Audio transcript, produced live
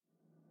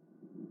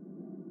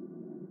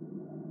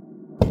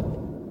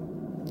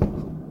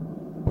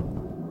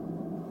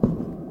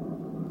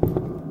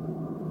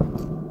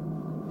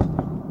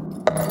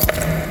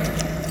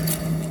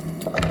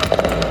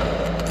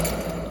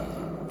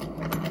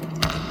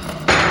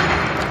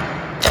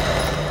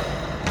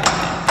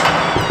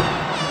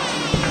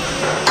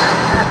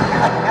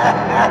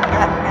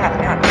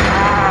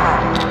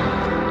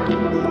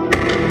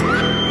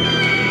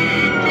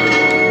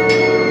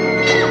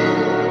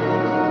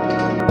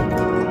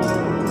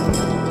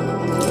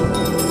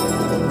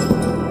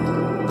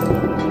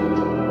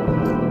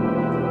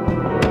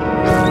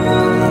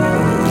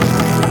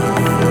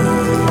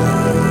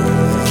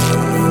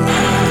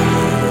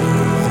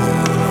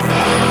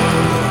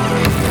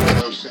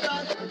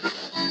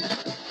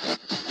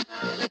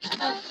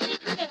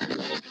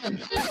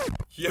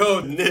Yo,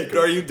 Nick,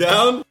 are you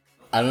down?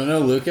 I don't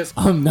know, Lucas.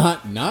 I'm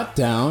not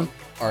down.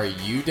 Are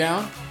you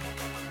down?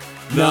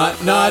 Not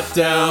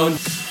down.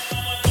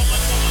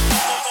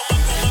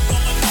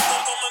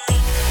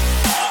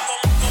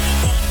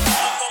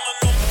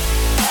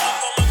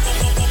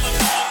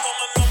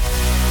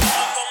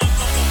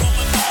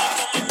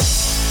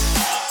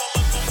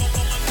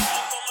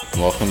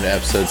 Welcome to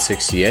episode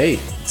 68.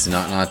 It's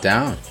Not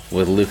Down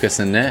with Lucas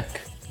and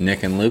Nick.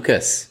 Nick and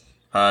Lucas.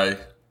 Hi.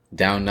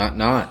 Down,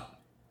 not.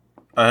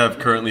 I have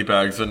currently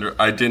bags under.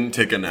 I didn't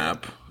take a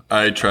nap.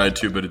 I tried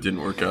to, but it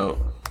didn't work out.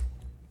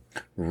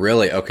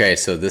 Really? Okay,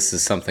 so this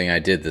is something I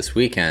did this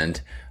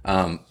weekend.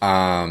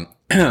 I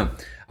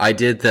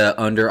did the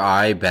under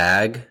eye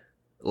bag,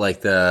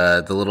 like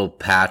the little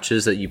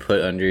patches that you put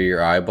under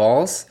your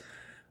eyeballs.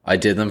 I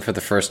did them for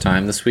the first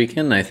time this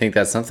weekend, and I think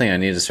that's something I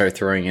need to start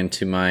throwing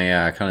into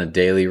my kind of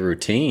daily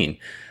routine.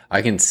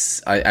 I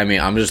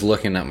mean, I'm just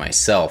looking at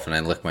myself, and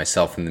I look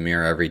myself in the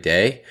mirror every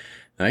day,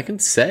 and I can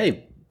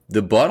say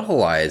the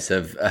butthole eyes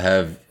have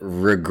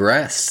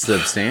regressed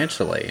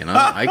substantially, and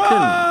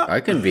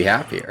I couldn't be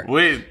happier.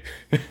 Wait,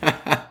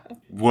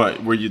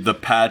 what? Were you the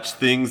patch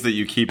things that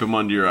you keep them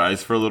under your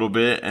eyes for a little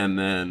bit, and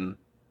then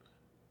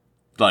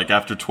like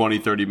after 20,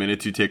 30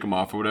 minutes you take them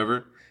off or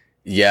whatever?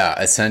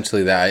 Yeah,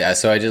 essentially that.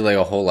 So I did like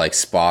a whole like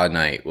spa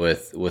night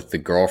with the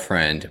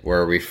girlfriend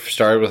where we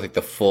started with like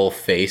the full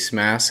face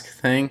mask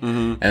thing.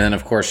 Mm-hmm. And then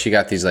of course she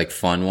got these like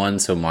fun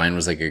ones. So mine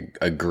was like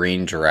a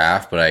green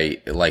giraffe, but I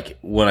like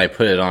when I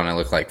put it on, I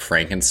looked like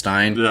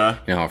Frankenstein. Yeah.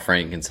 You know how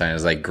Frankenstein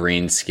is like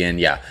green skin.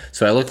 Yeah.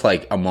 So I looked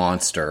like a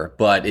monster,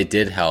 but it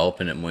did help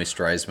and it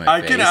moisturized my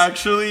face. I can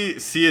actually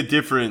see a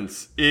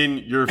difference in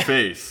your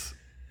face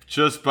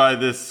just by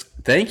this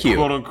Thank you.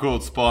 Quote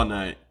unquote spa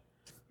night.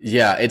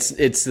 Yeah, it's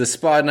the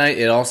spa night.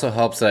 It also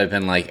helps that I've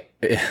been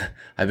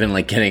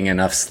like getting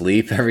enough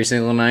sleep every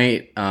single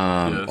night.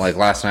 Yes. Like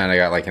last night I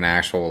got like an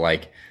actual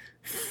like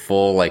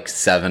full like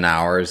 7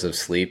 hours of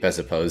sleep as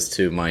opposed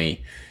to my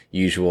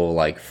usual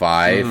like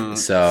 5.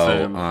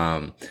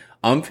 So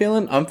I'm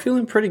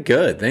feeling pretty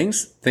good.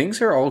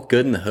 Things are all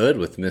good in the hood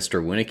with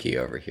Mr. Winicky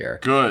over here.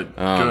 Good.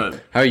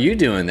 Good. How are you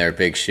doing there,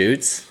 Big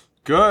Shoots?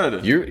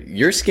 Good.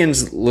 Your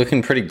skin's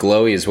looking pretty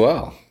glowy as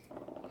well.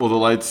 Well, the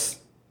lights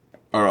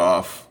are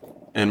off,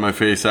 and my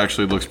face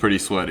actually looks pretty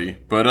sweaty.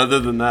 But other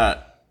than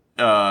that,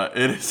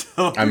 it is.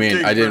 I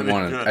mean, I didn't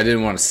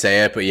want to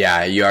say it, but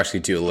yeah, you actually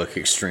do look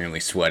extremely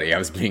sweaty. I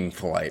was being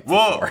polite.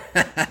 Before.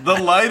 Well, the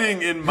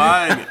lighting in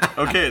mine.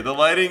 Okay, the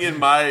lighting in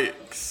my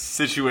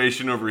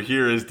situation over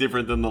here is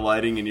different than the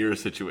lighting in your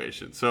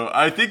situation. So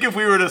I think if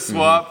we were to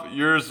swap,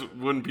 yours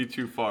wouldn't be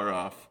too far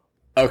off.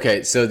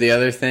 Okay, so the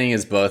other thing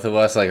is both of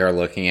us like are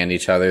looking at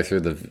each other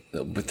through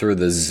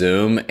the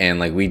Zoom, and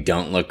like we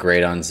don't look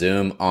great on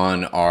Zoom.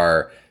 On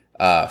our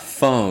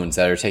phones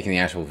that are taking the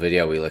actual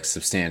video, we look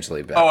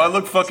substantially better. Oh, I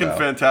look fucking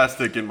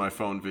fantastic in my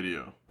phone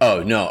video.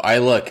 Oh no, I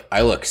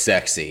look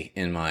sexy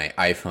in my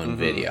iPhone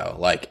video.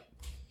 Like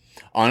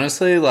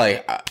honestly,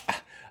 like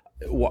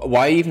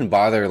why even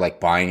bother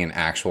like buying an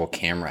actual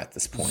camera at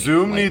this point?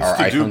 Zoom like, needs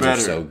to do better. Are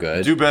so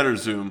good. Do better,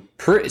 Zoom.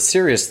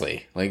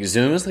 Seriously, like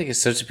Zoom is like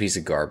such a piece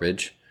of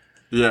garbage.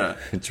 Yeah,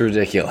 it's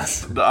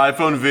ridiculous. The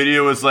iPhone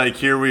video is like,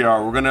 here we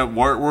are. We're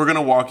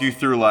gonna walk you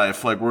through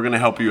life. Like we're gonna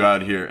help you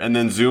out here. And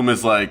then Zoom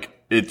is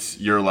like, it's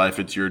your life,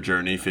 it's your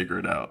journey. Figure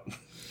it out.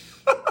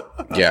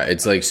 Yeah,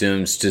 it's like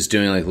Zoom's just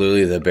doing like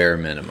literally the bare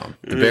minimum.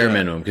 Bare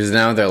minimum. Because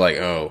now they're like,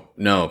 oh,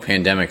 no,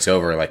 pandemic's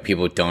over. Like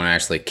people don't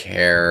actually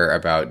care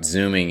about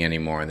Zooming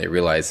anymore. And they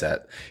realize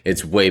that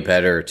it's way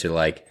better to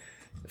like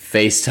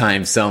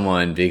FaceTime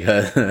someone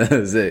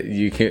because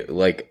you can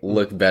like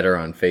look better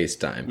on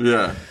FaceTime.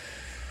 Yeah.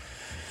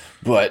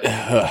 But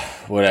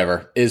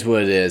whatever. Is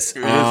what it is. It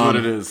is what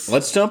it is.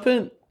 Let's jump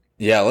in.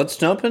 Yeah, let's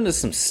jump into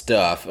some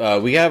stuff.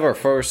 We have our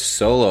first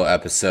solo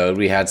episode.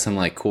 We had some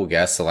like cool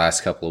guests the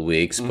last couple of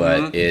weeks,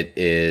 but it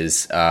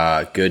is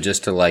good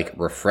just to like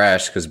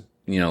refresh because,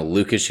 you know,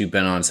 Lucas, you've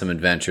been on some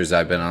adventures.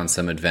 I've been on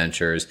some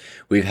adventures.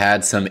 We've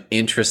had some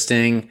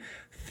interesting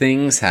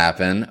things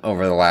happen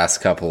over the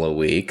last couple of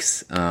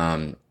weeks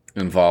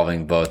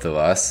involving both of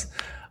us.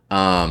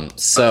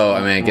 So, I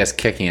mean, I guess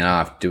kicking it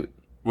off.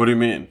 What do you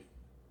mean?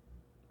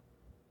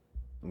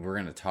 We're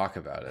going to talk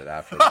about it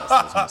after this.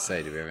 I was going to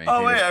say, do we have anything?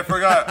 Oh, wait, I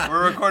forgot.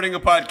 We're recording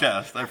a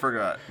podcast. I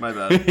forgot. My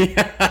bad.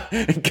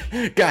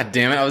 Yeah. God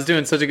damn it. I was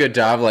doing such a good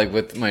job, like,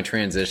 with my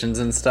transitions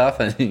and stuff,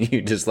 and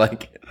you just,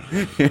 like,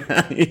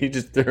 you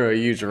just threw a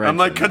huge wrench. I'm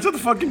like, cut to the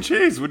fucking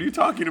chase. What are you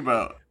talking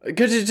about? Cut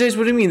to the chase?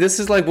 What do you mean? This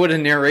is, like, what a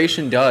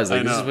narration does.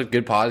 Like, this is what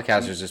good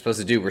podcasters are supposed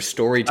to do. We're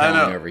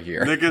storytelling over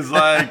here. Nick is,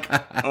 like,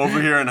 over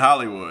here in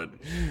Hollywood.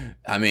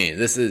 I mean,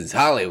 this is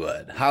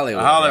Hollywood.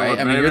 Hollywood, right?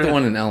 I mean, you're the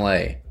one in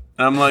L.A.,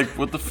 I'm like,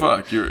 what the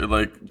fuck? You're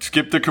like,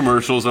 skip the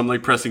commercials. I'm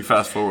like pressing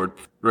fast forward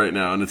right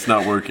now, and it's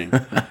not working.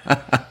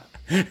 I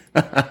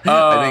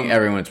think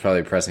everyone's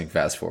probably pressing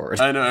fast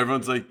forward. I know.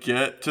 Everyone's like,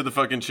 get to the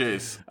fucking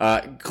chase.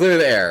 Clear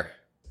the air.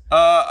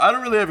 I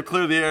don't really have a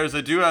clear the airs.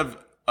 I do have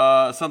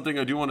something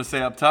I do want to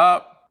say up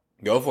top.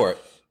 Go for it.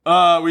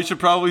 We should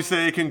probably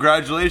say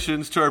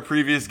congratulations to our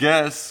previous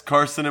guests,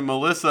 Carson and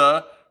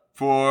Melissa,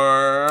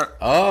 for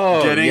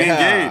getting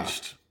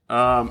engaged.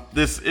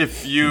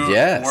 If you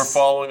were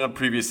following up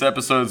previous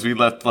episodes, we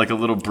left like a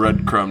little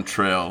breadcrumb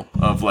trail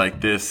of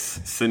like this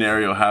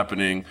scenario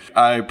happening.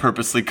 I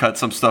purposely cut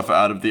some stuff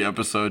out of the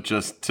episode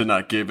just to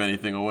not give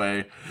anything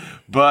away.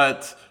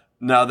 But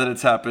now that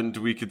it's happened,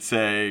 we could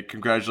say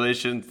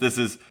congratulations. This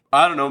is,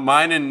 I don't know,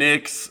 mine and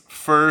Nick's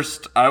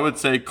first, I would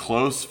say,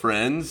 close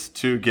friends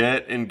to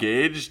get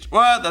engaged.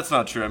 Well, that's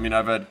not true. I mean,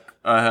 I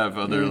have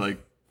other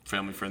like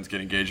family friends get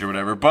engaged or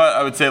whatever, but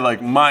I would say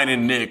like mine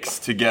and Nick's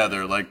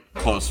together, like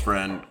close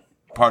friend,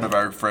 part of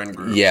our friend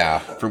group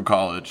from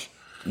college.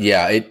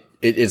 Yeah,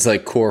 it's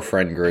like core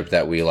friend group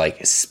that we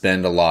like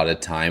spend a lot of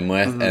time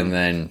with. And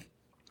then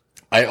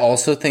I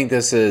also think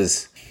this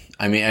is,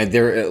 I mean,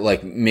 they're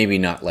like maybe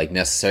not like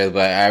necessarily,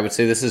 but I would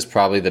say this is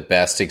probably the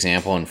best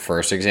example and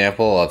first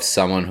example of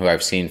someone who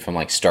I've seen from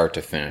like start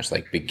to finish,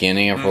 like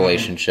beginning of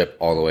relationship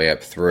all the way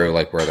up through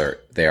like where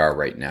they are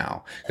right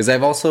now. Because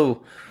I've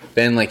also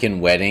been like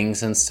in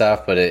weddings and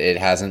stuff, but it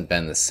hasn't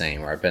been the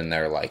same. Where I've been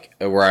there like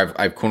where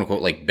I've quote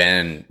unquote like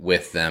been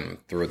with them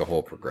through the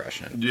whole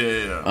progression.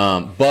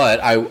 But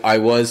I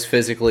was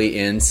physically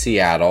in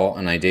Seattle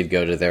and I did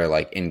go to their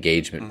like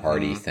engagement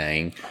party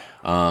thing.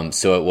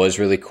 So it was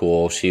really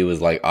cool. She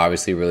was like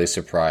obviously really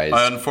surprised.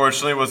 I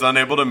unfortunately was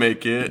unable to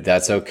make it.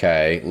 That's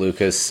okay.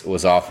 Lucas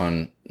was off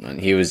on,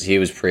 he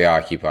was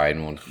preoccupied,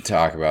 and we'll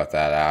talk about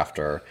that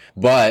after.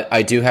 But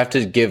I do have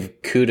to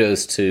give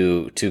kudos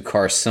to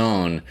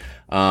Carson.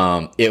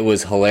 It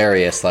was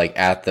hilarious. Like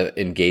at the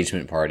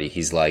engagement party,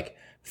 he's like,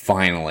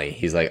 finally,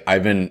 he's like,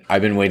 I've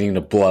been waiting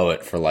to blow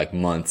it for like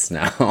months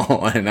now,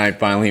 and I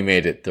finally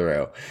made it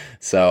through.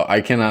 So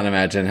I cannot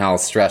imagine how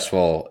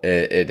stressful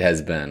it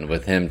has been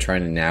with him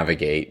trying to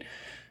navigate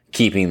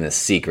keeping this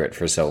secret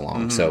for so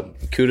long. So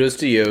kudos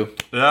to you.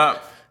 Yeah.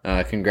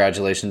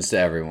 Congratulations to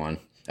everyone.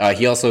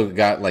 He also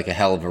got like a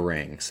hell of a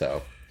ring.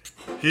 So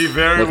he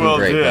very well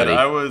great, did. buddy.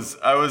 I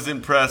was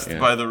impressed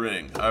by the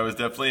ring. I was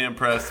definitely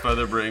impressed by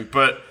the ring,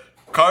 but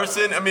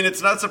Carson, I mean,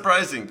 it's not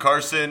surprising.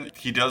 Carson,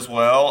 he does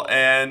well,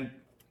 and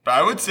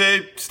I would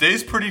say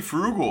stays pretty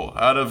frugal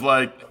out of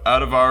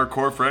our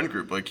core friend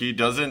group. Like, he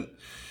doesn't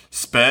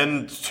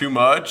spend too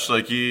much.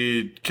 Like,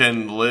 he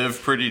can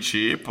live pretty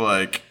cheap.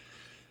 Like,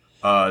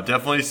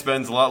 definitely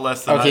spends a lot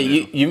less than I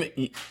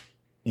do.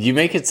 You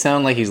make it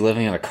sound like he's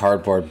living in a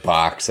cardboard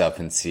box up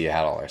in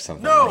Seattle or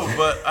something. No,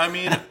 but I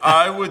mean,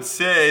 I would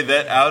say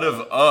that out of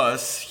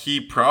us,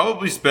 he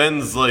probably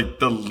spends like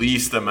the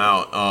least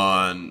amount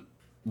on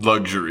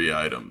luxury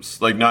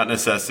items. Like, not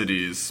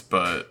necessities,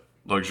 but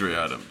luxury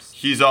items.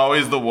 He's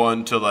always the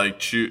one to like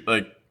choose,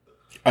 like,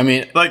 I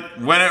mean, like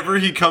whenever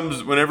he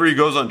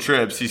goes on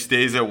trips, he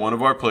stays at one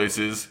of our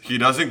places. He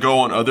doesn't go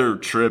on other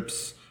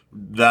trips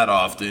that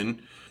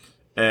often.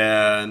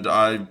 And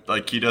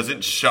he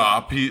doesn't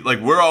shop.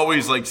 We're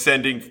always like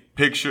sending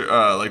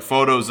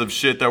photos of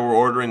shit that we're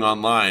ordering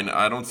online.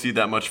 I don't see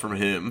that much from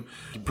him.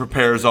 He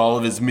prepares all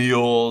of his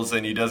meals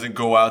and he doesn't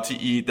go out to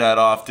eat that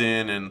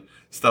often and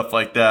stuff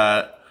like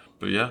that.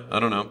 But yeah, I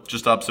don't know.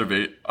 Just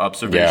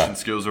observation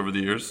skills over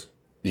the years.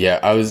 Yeah,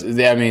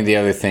 the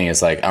other thing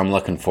is like, I'm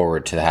looking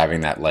forward to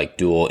having that like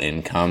dual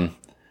income,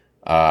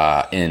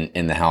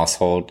 in the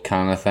household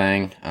kind of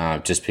thing.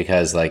 Just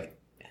because like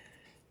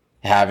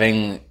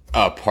having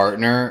a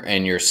partner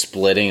and you're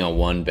splitting a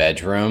one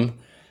bedroom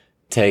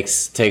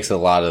takes a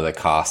lot of the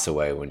costs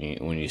away when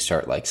you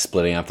start like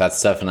splitting up that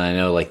stuff. And I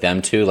know like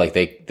them too, like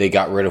they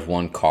got rid of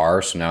one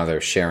car, so now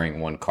they're sharing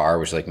one car,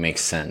 which like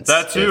makes sense.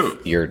 That too.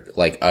 If you're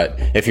like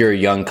if you're a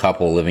young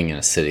couple living in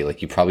a city,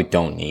 like you probably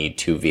don't need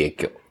two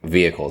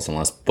vehicles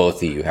unless both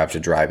of you have to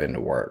drive into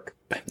work.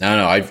 I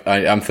don't know.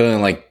 I'm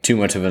feeling like too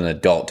much of an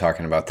adult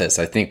talking about this.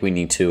 I think we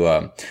need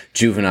to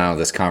juvenile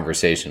this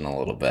conversation a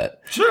little bit.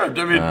 Sure. I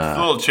mean, it's a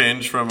little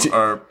change from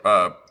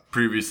our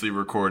previously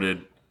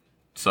recorded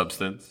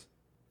substance.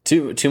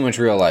 Too much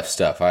real life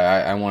stuff.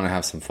 I want to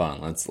have some fun.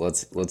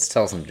 Let's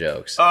tell some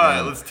jokes. All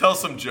right, let's tell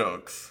some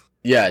jokes.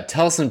 Yeah,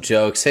 tell some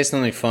jokes. Say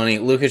something funny.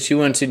 Lucas, you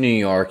went to New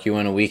York. You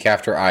went a week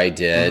after I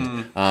did.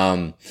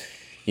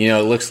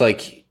 It looks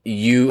like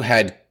you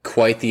had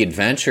quite the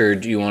adventure.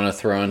 Do you want to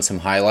throw in some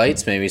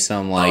highlights? Maybe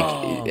some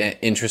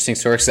interesting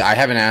stories? I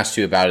haven't asked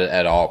you about it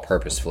at all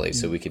purposefully,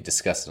 so we could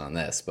discuss it on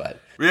this.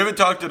 But we haven't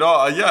talked at all.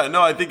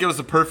 I think it was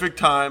a perfect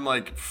time.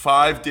 Like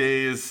 5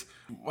 days.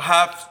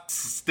 Half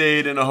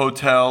stayed in a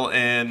hotel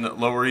in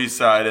Lower East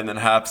Side, and then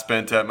half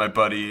spent at my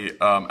buddy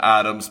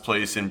Adam's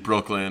place in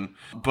Brooklyn.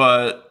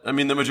 But I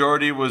mean, the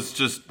majority was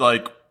just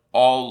like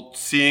all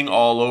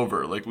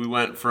over. Like, we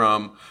went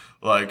from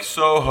like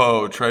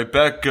Soho,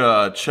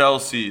 Tribeca,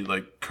 Chelsea,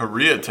 like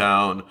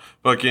Koreatown,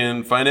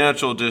 fucking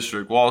Financial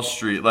District, Wall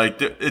Street.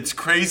 Like, it's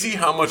crazy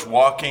how much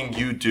walking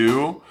you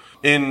do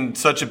in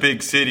such a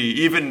big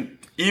city, even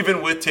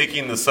with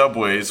taking the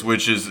subways,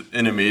 which is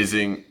an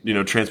amazing,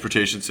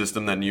 transportation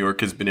system that New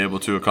York has been able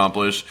to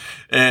accomplish,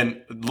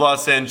 and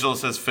Los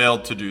Angeles has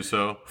failed to do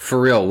so. For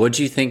real, what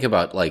do you think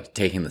about like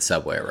taking the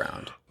subway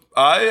around?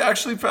 I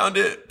actually found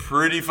it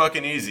pretty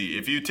fucking easy.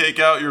 If you take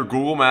out your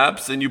Google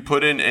Maps and you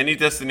put in any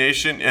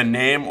destination, a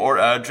name or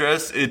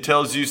address, it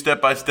tells you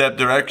step-by-step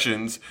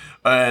directions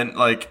and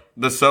like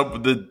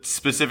the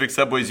specific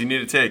subways you need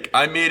to take.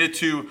 I made it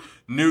to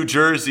New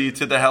Jersey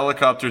to the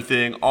helicopter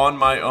thing on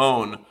my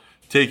own,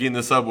 taking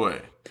the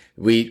subway.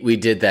 We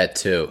did that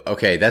too.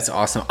 Okay, that's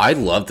awesome. I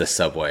love the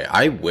subway.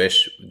 I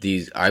wish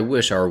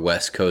our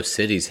West Coast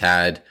cities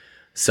had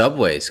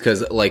subways,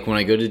 because like when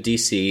I go to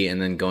DC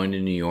and then going to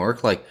New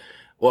York, like,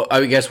 well,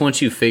 I guess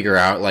once you figure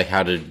out like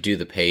how to do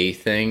the pay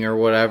thing or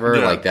whatever,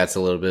 like that's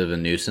a little bit of a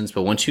nuisance.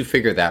 But once you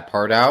figure that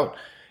part out,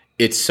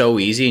 it's so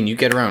easy and you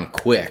get around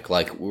quick.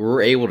 Like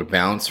we're able to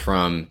bounce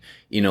from,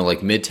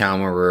 like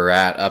Midtown where we're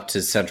at up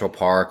to Central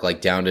Park,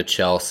 like down to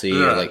Chelsea,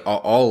 or like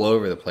all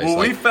over the place. Well,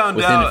 like, we found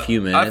within out. A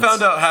few minutes. I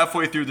found out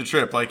halfway through the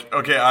trip. Like,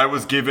 okay, I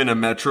was given a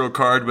Metro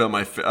card by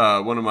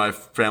one of my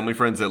family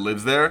friends that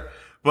lives there.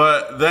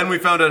 But then we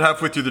found out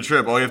halfway through the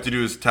trip, all you have to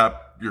do is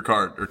tap your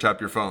card or tap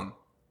your phone.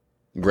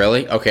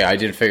 Really? Okay, I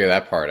didn't figure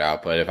that part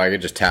out, but if I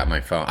could just tap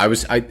my phone.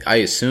 I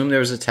assumed there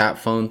was a tap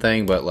phone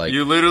thing, but like...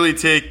 You literally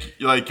take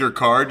like your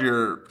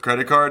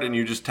credit card, and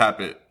you just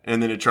tap it,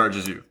 and then it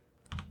charges you.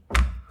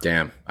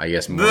 Damn, I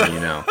guess more you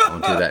know. I'll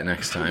do that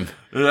next time.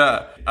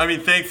 Yeah. I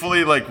mean,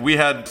 thankfully, like, we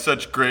had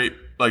such great,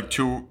 like,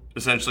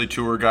 essentially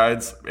tour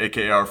guides,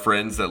 aka our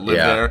friends that live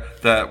there,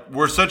 that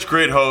were such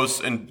great hosts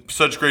and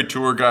such great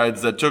tour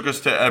guides that took us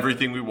to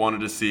everything we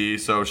wanted to see.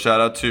 So shout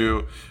out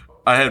to...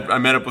 I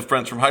met up with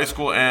friends from high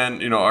school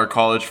and, our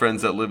college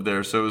friends that lived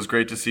there. So it was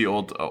great to see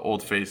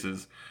old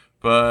faces.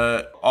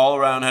 But all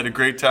around, had a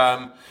great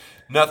time.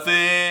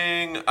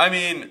 Nothing, I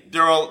mean,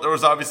 there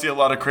was obviously a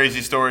lot of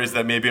crazy stories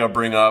that maybe I'll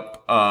bring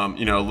up, a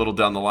little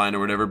down the line or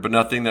whatever, but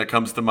nothing that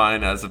comes to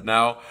mind as of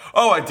now.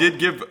 Oh, I did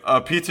give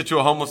a pizza to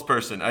a homeless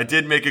person. I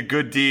did make a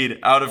good deed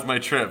out of my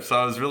trip. So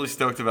I was really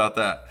stoked about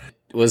that.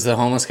 Was the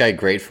homeless guy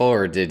grateful,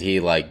 or did he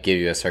like give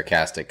you a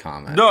sarcastic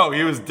comment? No,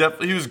 he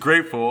was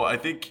grateful. I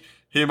think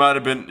he might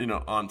have been,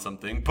 on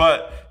something,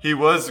 but he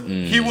was,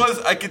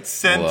 I could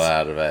sense,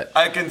 out of it.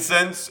 I can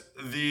sense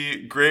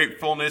the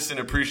gratefulness and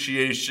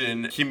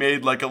appreciation. He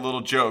made like a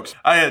little jokes.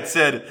 I had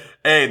said,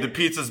 hey, the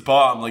pizza's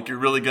bomb. Like, you're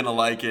really going to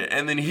like it.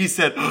 And then he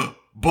said,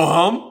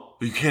 bomb?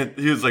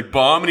 He was like,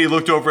 bomb. And he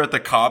looked over at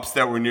the cops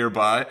that were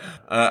nearby.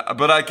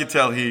 But I could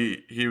tell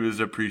he was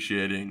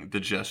appreciating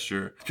the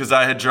gesture, because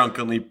I had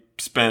drunkenly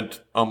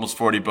spent almost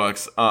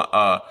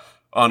 $40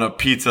 on a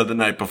pizza the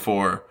night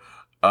before.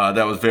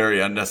 That was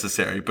very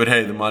unnecessary. But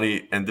hey, the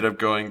money ended up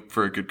going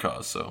for a good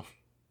cause, so.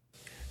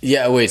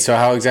 Yeah, wait, so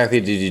how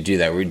exactly did you do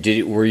that?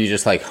 Were you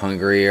just like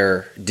hungry,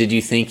 or did you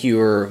think you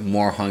were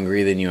more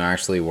hungry than you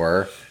actually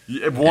were?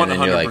 100%. And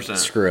then you're like,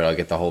 screw it, I'll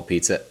get the whole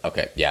pizza.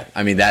 Okay, yeah.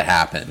 I mean, that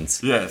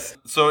happens. Yes.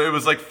 So it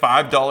was like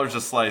 $5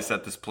 a slice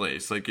at this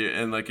place. But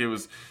it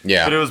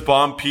was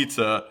bomb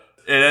pizza.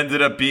 It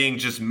ended up being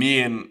just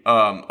me and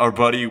our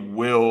buddy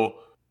Will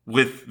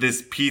with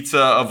this pizza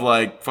of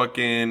like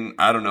fucking,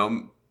 I don't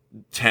know,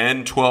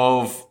 10,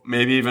 12,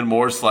 maybe even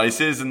more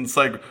slices. And it's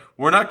like,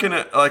 we're not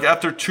gonna, like,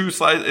 after 2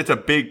 slices, it's a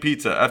big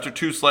pizza. After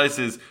 2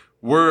 slices,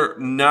 we're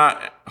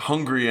not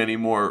hungry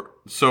anymore.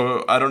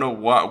 So I don't know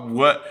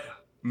what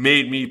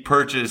made me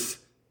purchase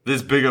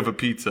this big of a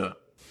pizza.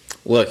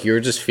 Look, you were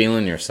just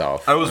feeling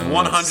yourself. I was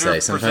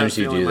 100% Sometimes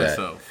you feeling do that.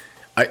 myself.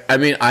 I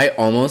mean, I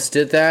almost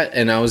did that,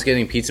 and I was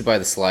getting pizza by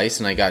the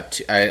slice, and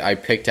I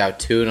picked out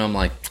 2, and I'm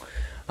like,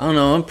 I don't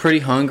know, I'm pretty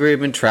hungry. I've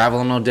been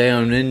traveling all day.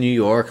 I'm in New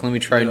York. Let me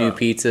try new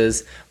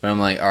pizzas. But I'm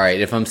like, all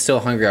right, if I'm still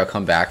hungry, I'll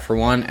come back for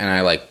one. And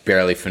I like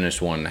barely finished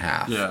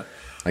 1.5. Yeah.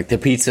 Like the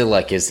pizza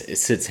it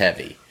sits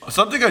heavy.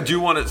 Something I do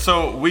want to,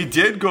 so we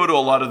did go to a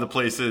lot of the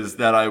places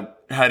that I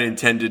had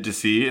intended to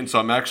see. And so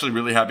I'm actually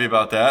really happy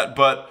about that.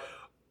 But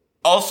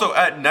also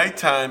at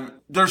nighttime,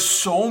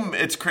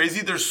 it's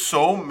crazy. There's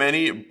so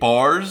many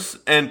bars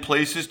and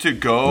places to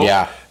go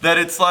that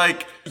it's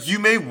like, you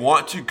may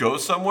want to go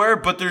somewhere,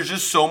 but there's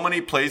just so many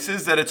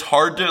places that it's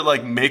hard to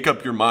like make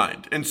up your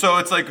mind. And so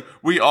it's like,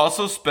 we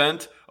also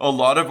spent a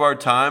lot of our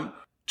time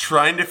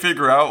trying to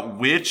figure out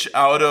which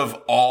out of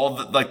all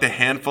the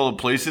handful of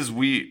places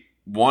we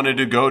wanted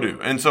to go to.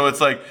 And so it's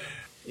like,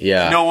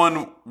 no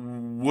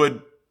one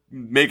would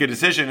make a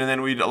decision, and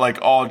then we'd like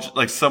all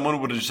like someone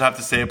would just have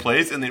to say a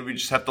place, and then we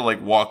just have to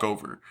like walk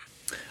over.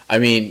 I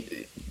mean,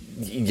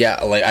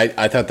 yeah, like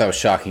I thought that was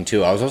shocking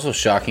too. I was also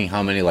shocking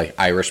how many like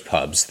Irish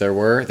pubs there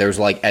were. There was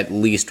like at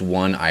least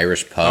one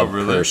Irish pub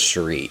per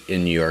street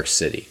in New York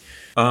City.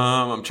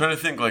 I'm trying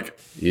to think, like,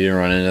 you didn't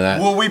run into that?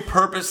 Well, we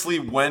purposely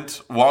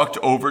walked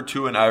over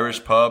to an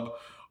Irish pub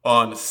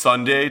on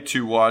Sunday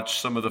to watch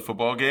some of the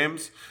football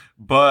games,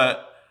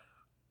 but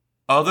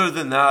other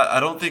than that, I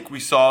don't think we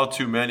saw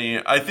too many.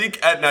 I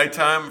think at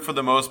nighttime, for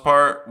the most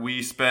part,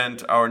 we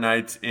spent our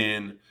nights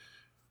in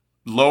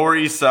Lower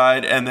East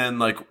Side, and then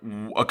like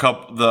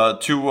the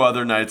 2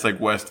 other nights like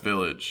West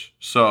Village.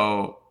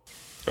 So,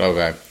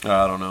 okay,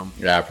 I don't know.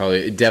 Yeah,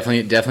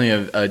 definitely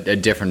a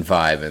different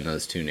vibe in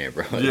those 2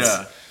 neighborhoods.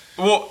 Yeah.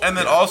 Well, and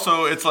then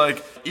also it's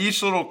like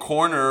each little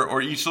corner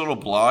or each little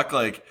block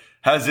like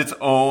has its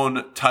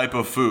own type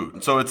of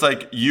food. So it's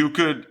like you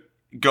could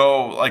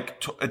go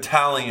like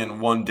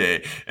Italian one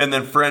day and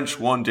then French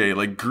one day,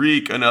 like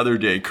Greek another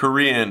day,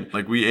 Korean.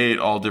 Like we ate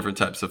all different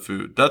types of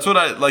food. That's what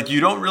I like.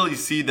 You don't really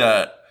see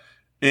that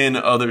in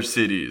other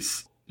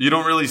cities. You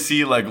don't really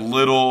see like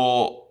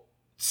little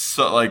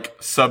like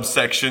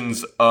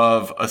subsections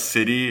of a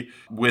city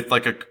with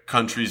like a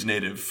country's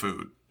native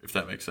food, if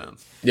that makes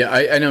sense. Yeah,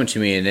 I know what you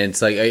mean. And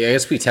it's like, I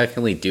guess we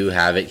technically do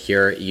have it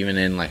here, even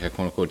in like a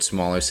quote unquote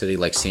smaller city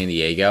like San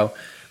Diego,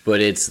 but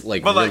it's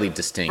like really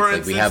distinct.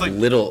 Like we have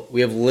Little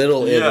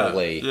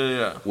Italy,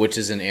 which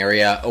is an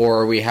area,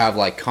 or we have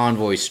like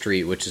Convoy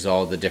Street, which is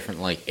all the different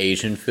like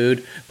Asian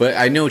food. But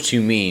I know what you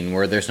mean,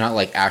 where there's not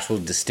like actual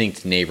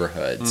distinct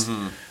neighborhoods.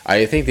 Mm-hmm.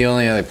 I think the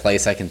only other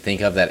place I can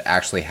think of that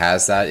actually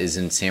has that is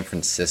in San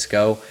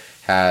Francisco,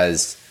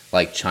 has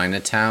like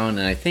Chinatown,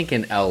 and I think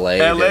in LA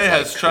has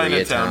like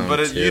Chinatown,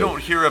 but you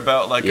don't hear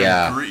about like you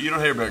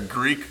don't hear about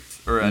Greek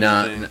or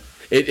anything.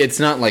 It's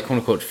not like quote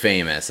unquote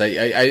famous.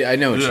 I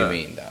know what you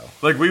mean though.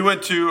 Like we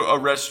went to a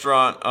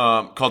restaurant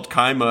called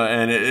Kaima,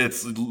 and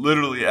it's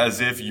literally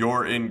as if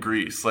you're in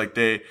Greece. Like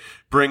they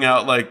bring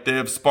out like they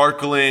have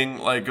sparkling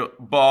like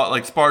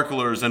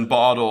sparklers and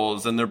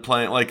bottles, and they're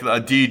playing like a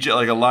DJ,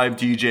 like a live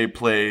DJ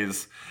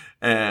plays,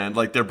 and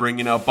like they're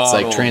bringing out bottles.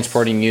 It's like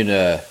transporting you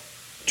to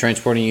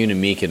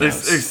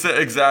Mykonos.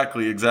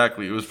 Exactly.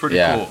 It was pretty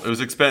cool. It was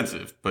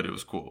expensive, but it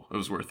was cool. It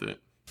was worth it.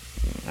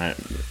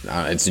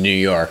 It's New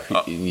York.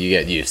 You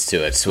get used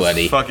to it.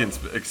 Sweaty. It's fucking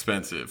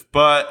expensive.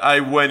 But I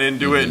went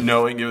into it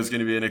knowing it was going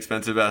to be an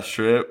expensive ass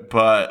trip.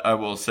 But I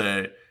will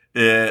say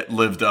it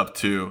lived up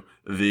to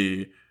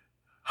the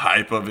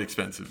hype of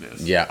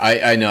expensiveness. Yeah,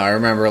 I know. I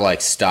remember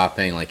like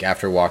stopping, like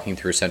after walking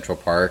through Central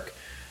Park,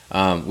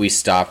 we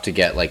stopped to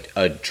get like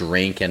a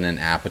drink and an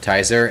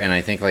appetizer, and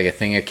I think like a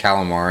thing of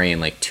calamari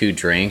and like 2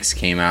 drinks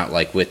came out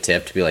like with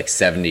tip to be like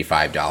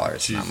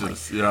 $75.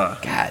 Jesus,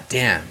 like, God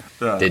damn.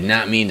 Yeah. Did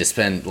not mean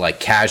to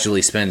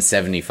casually spend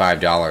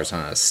 $75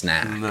 on a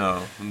snack.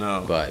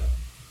 No. But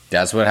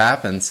that's what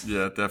happens.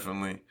 Yeah,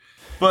 definitely.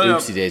 But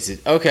oopsie daisy.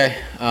 Okay.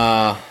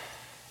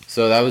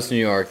 So that was New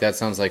York. That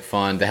sounds like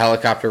fun. The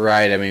helicopter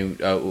ride, I mean,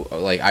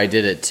 like I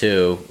did it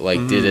too.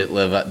 Like, did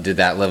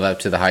that live up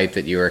to the hype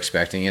that you were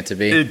expecting it to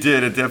be? It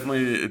did. It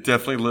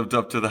definitely lived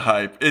up to the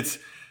hype.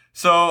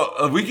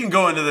 So we can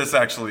go into this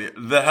actually.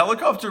 The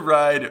helicopter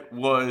ride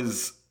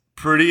was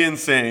pretty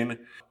insane.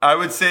 I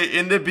would say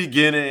in the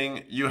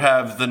beginning, you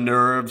have the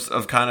nerves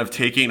of kind of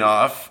taking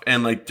off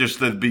and like just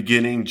the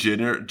beginning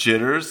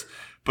jitters.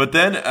 But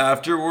then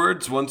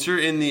afterwards, once you're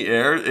in the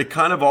air, it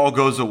kind of all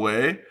goes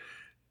away.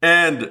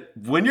 And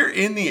when you're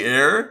in the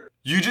air,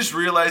 you just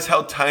realize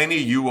how tiny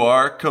you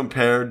are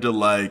compared to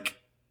like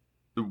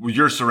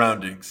your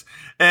surroundings.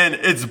 And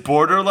it's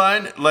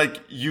borderline, like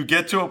you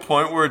get to a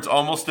point where it's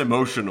almost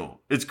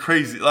emotional. It's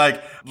crazy.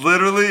 Like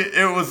literally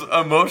it was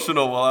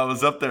emotional while I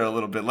was up there a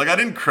little bit. Like I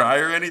didn't cry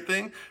or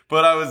anything,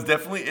 but I was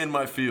definitely in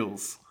my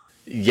feels.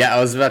 Yeah, I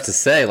was about to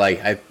say,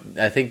 like,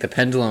 I think the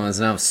pendulum has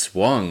now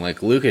swung.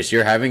 Like, Lucas,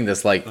 you're having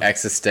this, like,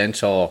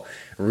 existential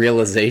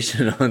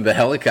realization on the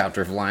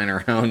helicopter flying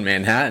around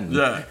Manhattan.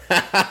 Yeah.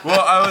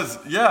 Well, I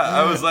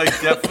was like,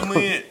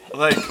 definitely,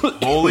 like,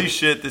 holy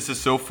shit, this is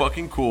so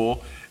fucking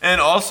cool. And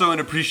also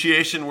an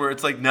appreciation where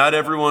it's like, not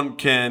everyone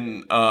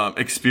can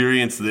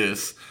experience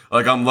this.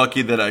 Like, I'm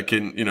lucky that I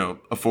can,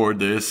 afford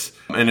this.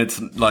 And it's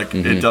like,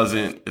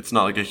 it's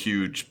not like a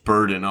huge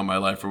burden on my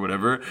life or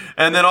whatever.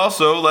 And then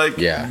also, like,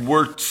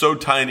 we're so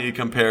tiny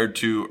compared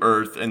to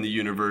Earth and the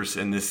universe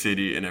and this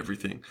city and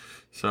everything.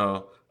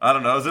 So, I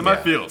don't know. I was in my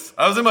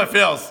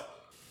feels.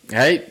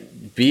 Hey,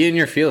 be in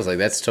your feels. Like,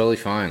 that's totally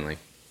fine. Like,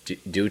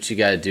 do what you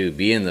gotta do.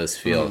 Be in those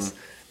feels.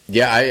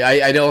 Yeah,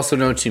 I also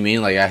know what you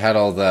mean. Like, I had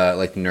all the,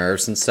 like,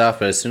 nerves and stuff,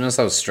 but as soon as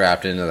I was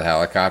strapped into the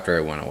helicopter,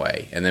 it went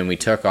away. And then we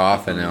took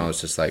off, and I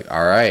was just like,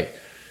 all right,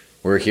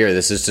 we're here.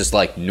 This is just,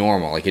 like,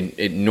 normal. Like,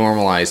 it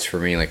normalized for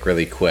me, like,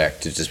 really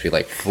quick to just be,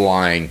 like,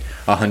 flying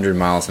 100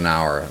 miles an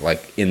hour,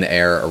 like, in the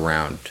air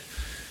around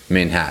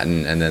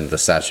Manhattan and then the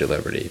Statue of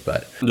Liberty.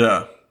 But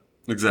yeah.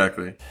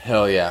 Exactly.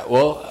 Hell yeah.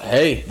 Well,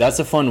 hey, that's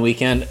a fun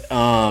weekend.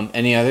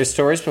 Any other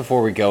stories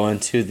before we go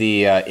into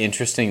the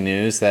interesting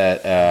news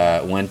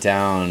that went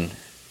down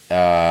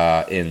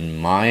in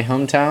my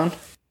hometown?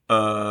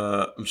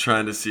 I'm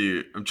trying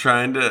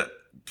to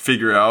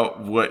figure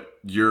out what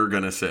you're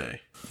going to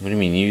say. What do you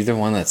mean? You're the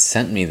one that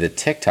sent me the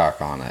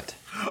TikTok on it.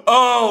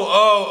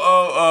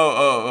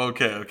 Oh,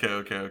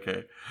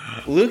 okay.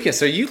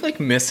 Lucas, are you like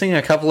missing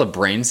a couple of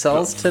brain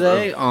cells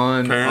today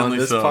on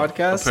this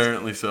podcast?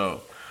 Apparently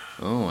so.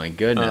 Oh my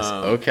goodness.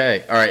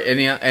 Okay. All right.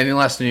 Any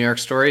last New York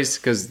stories?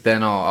 Because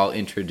then I'll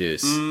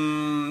introduce.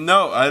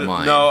 No.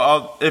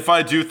 If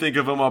I do think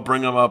of them, I'll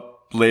bring them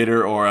up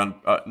later or on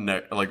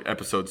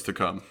episodes to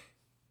come.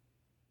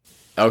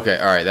 Okay.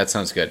 All right. That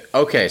sounds good.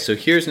 Okay. So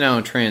here's now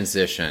a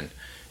transition,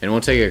 and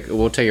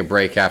we'll take a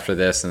break after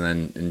this, and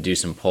then do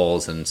some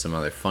polls and some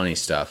other funny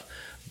stuff.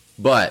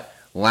 But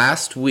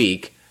last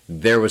week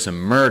there was a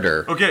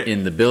murder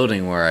in the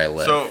building where I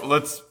live. So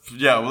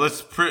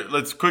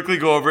let's quickly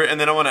go over it, and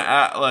then I want to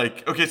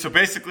add, so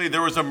basically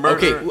there was a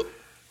murder. Okay,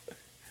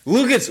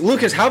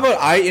 Lucas, how about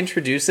I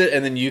introduce it,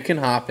 and then you can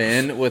hop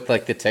in with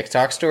like the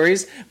TikTok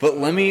stories. But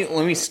let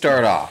me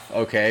start off,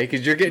 okay?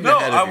 Because you're getting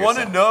ahead of yourself. I want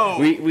to know.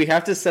 We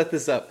have to set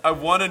this up. I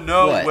want to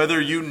know whether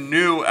you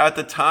knew at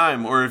the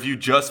time or if you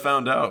just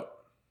found out.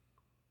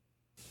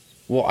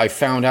 Well, I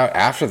found out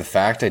after the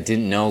fact. I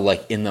didn't know,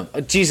 like, in the...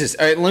 Jesus.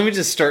 All right, let me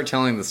just start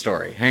telling the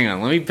story. Hang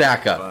on, let me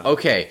back up.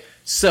 Okay,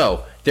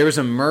 so there was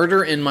a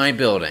murder in my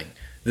building.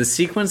 The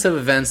sequence of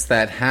events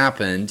that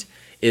happened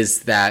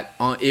is that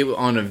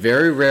on a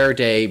very rare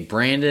day,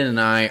 Brandon and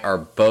I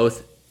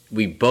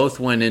we both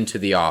went into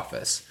the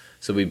office.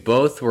 So we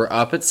both were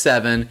up at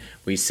 7.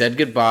 We said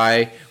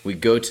goodbye. We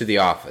go to the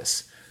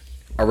office.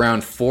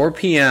 Around 4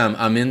 p.m.,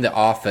 I'm in the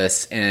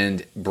office,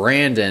 and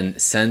Brandon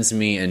sends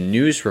me a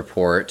news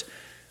report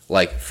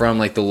from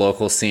the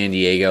local San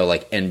Diego,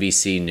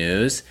 NBC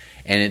News,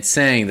 and it's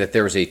saying that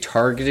there was a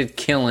targeted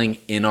killing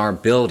in our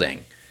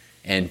building,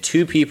 and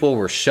 2 people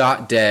were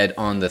shot dead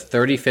on the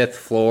 35th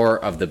floor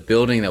of the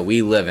building that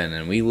we live in,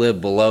 and we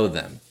live below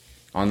them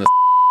on the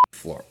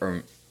floor.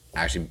 Or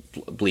actually,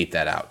 bleep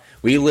that out.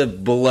 We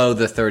live below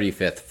the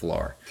 35th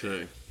floor.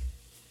 Okay.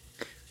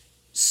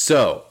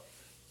 So,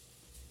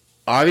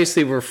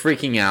 obviously, we're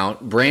freaking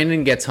out.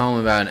 Brandon gets home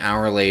about an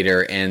hour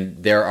later,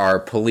 and there are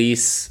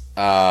police...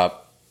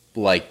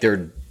 there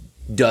are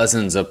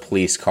dozens of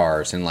police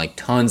cars and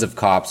tons of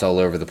cops all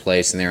over the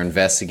place, and they're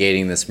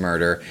investigating this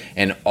murder.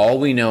 And all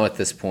we know at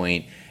this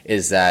point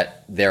is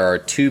that there are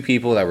 2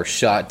 people that were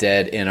shot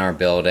dead in our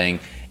building,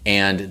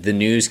 and the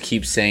news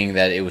keeps saying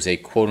that it was a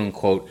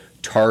quote-unquote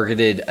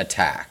targeted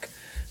attack.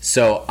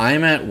 So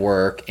I'm at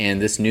work,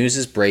 and this news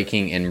is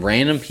breaking, and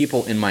random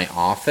people in my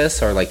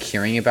office are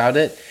hearing about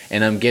it,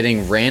 and I'm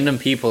getting random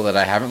people that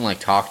I haven't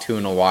talked to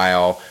in a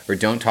while, or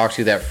don't talk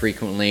to that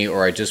frequently,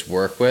 or I just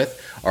work with,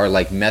 are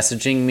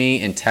messaging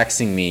me and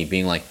texting me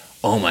being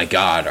oh my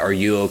God, are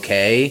you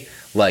okay?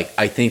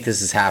 I think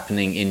this is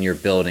happening in your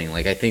building.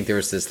 I think there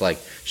was this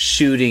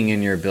shooting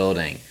in your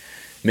building.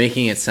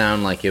 Making it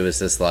sound like it was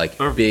this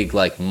big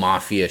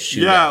mafia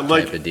shootout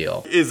type of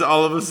deal. Is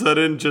all of a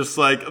sudden just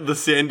the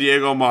San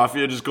Diego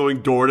mafia just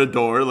going door to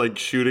door,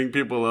 shooting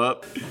people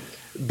up?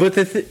 But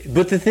the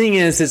thing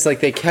is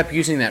they kept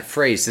using that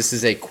phrase. This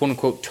is a quote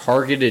unquote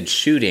targeted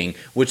shooting,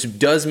 which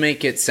does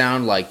make it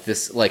sound like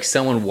this,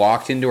 someone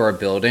walked into our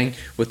building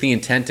with the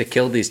intent to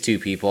kill these 2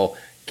 people,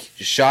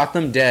 shot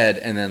them dead,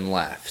 and then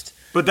left.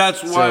 But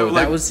that's why,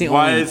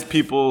 why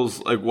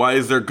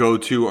is their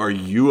go-to, are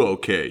you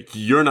okay?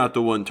 You're not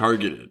the one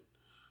targeted.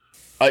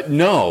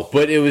 No,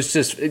 but it was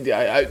just,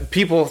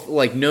 people,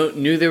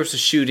 knew there was a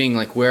shooting,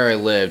 where I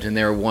lived, and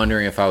they were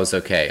wondering if I was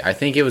okay. I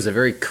think it was a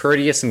very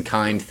courteous and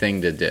kind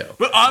thing to do.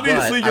 But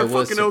obviously you're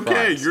fucking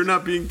okay. You're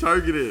not being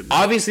targeted.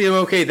 Obviously I'm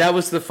okay. That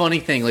was the funny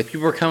thing.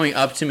 People were coming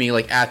up to me,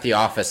 at the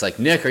office,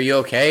 Nick, are you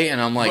okay?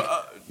 And I'm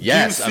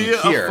yes, I'm here.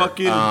 Do you see a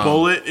fucking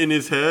bullet in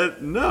his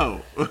head?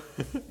 No.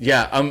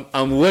 Yeah,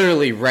 I'm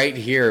literally right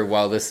here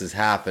while this is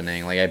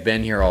happening. I've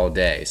been here all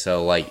day,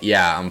 so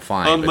yeah, I'm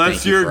fine.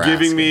 Unless you're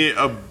giving me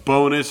a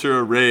bonus or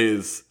a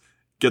raise,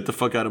 get the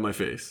fuck out of my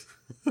face.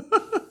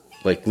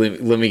 Let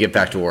me get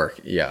back to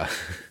work. Yeah.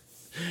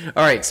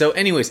 All right. So,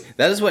 anyways,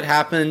 that is what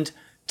happened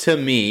to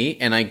me,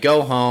 and I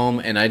go home,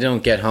 and I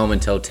don't get home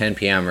until 10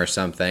 p.m. or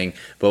something.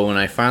 But when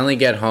I finally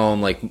get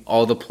home,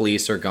 all the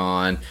police are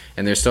gone,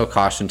 and there's still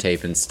caution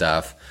tape and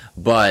stuff,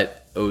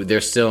 but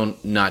there's still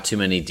not too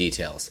many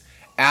details.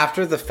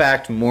 After the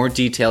fact, more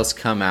details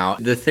come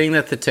out. The thing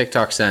that the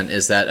TikTok sent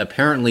is that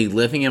apparently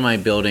living in my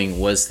building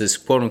was this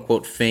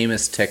quote-unquote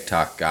famous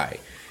TikTok guy.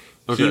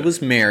 Okay. He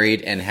was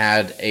married and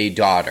had a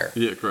daughter.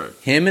 Yeah,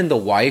 correct. Him and the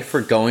wife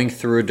were going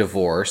through a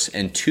divorce,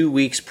 and 2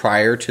 weeks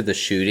prior to the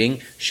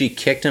shooting, she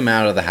kicked him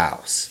out of the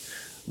house.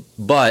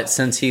 But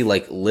since he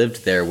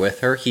lived there with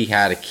her, he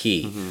had a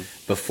key. Mm-hmm.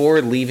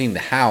 Before leaving the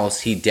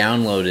house, he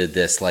downloaded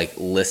this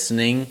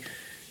listening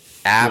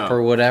app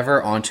or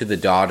whatever onto the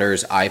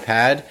daughter's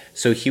iPad,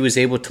 so he was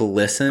able to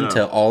listen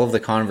to all of the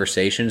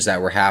conversations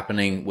that were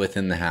happening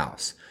within the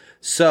house.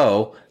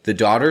 So the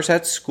daughter's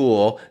at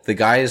school, the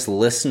guy is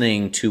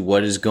listening to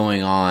what is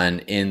going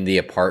on in the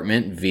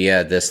apartment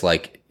via this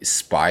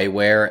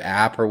spyware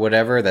app or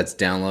whatever that's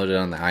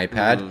downloaded on the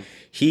iPad. Mm-hmm.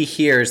 He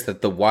hears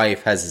that the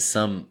wife has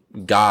some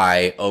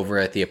guy over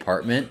at the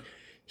apartment.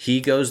 He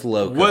goes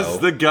loco. Was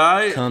the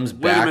guy comes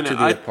back to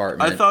the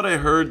apartment? I thought I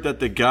heard that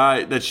the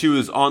guy that she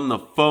was on the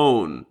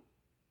phone.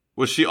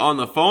 Was she on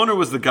the phone or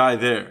was the guy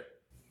there?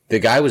 The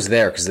guy was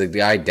there because the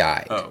guy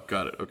died. Oh,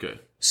 got it. Okay.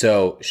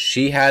 So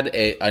she had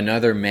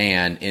another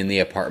man in the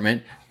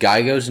apartment.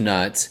 Guy goes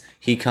nuts.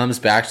 He comes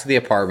back to the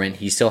apartment.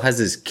 He still has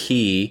his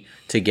key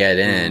to get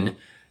in. Mm-hmm.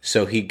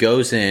 So he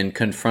goes in,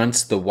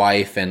 confronts the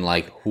wife and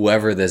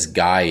whoever this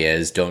guy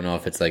is. Don't know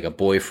if it's a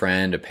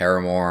boyfriend, a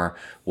paramour,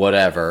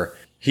 whatever.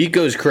 He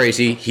goes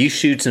crazy. He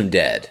shoots him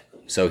dead.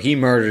 So he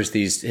murders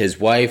his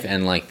wife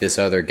and this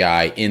other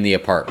guy in the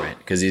apartment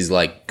because he's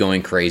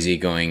going crazy,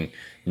 going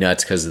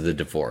nuts because of the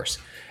divorce.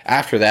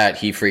 after that,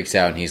 he freaks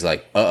out and he's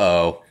like,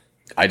 uh-oh,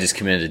 I just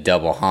committed a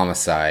double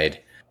homicide.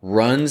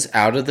 Runs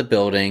out of the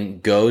building,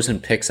 goes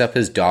and picks up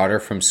his daughter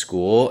from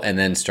school, and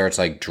then starts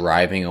like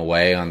driving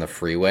away on the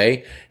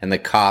freeway. And the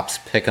cops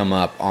pick him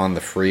up on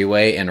the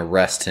freeway and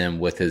arrest him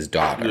with his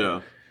daughter.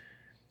 Yeah.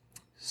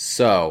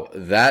 So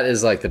that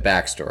is like the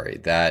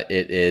backstory, that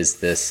it is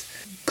this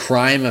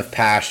crime of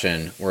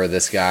passion where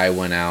this guy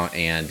went out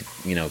and,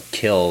 you know,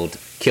 killed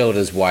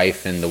his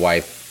wife and the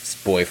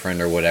wife's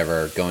boyfriend or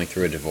whatever going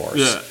through a divorce.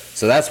 Yeah.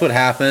 So that's what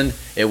happened.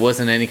 It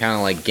wasn't any kind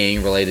of like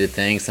gang related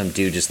thing. Some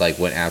dude just like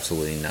went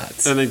absolutely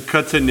nuts. And then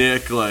cut to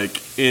Nick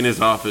like in his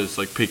office,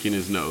 like picking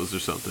his nose or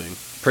something.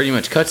 Pretty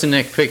much cut to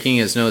Nick picking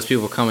his nose,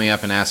 people coming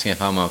up and asking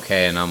if I'm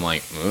okay, and I'm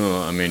like,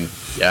 I mean,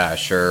 yeah,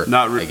 sure.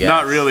 Not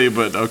really,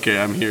 but okay,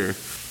 I'm here.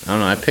 I don't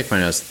know. I pick my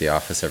nose at the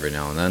office every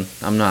now and then.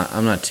 I'm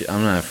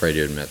not afraid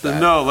to admit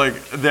that. No,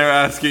 like they're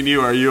asking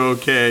you, "Are you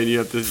okay?"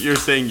 And you're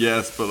saying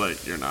yes, but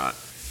like you're not.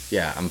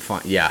 Yeah, I'm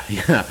fine. Yeah.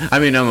 I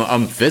mean,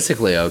 I'm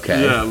physically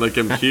okay. Yeah, like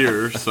I'm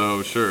here,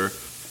 so sure.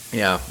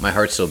 Yeah, my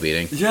heart's still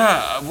beating.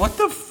 Yeah, what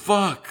the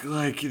fuck?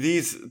 Like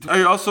these.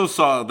 I also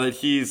saw that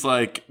he's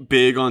like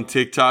big on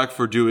TikTok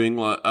for doing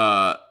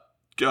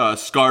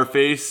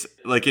Scarface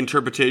like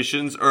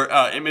interpretations or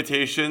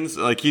imitations.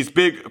 Like he's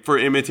big for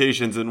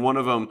imitations, and one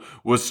of them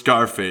was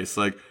Scarface.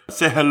 Like,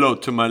 say hello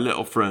to my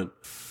little friend.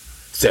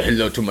 Say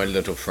hello to my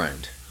little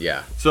friend.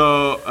 Yeah.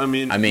 So I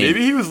mean,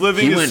 maybe he was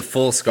living. He went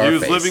full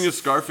Scarface. He was living a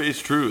Scarface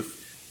truth.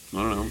 I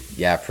don't know.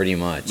 Yeah, pretty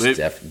much.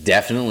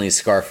 Definitely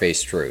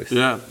Scarface truth.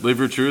 Yeah, live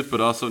your truth, but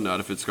also not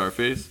if it's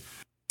Scarface.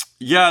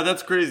 Yeah,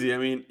 that's crazy. I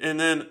mean, and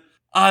then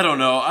I don't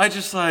know. I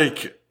just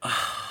like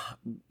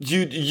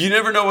you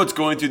never know what's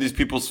going through these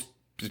people's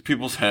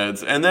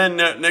heads, and then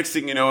next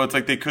thing you know, it's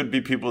like they could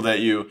be people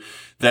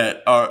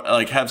that are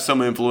like have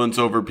some influence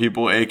over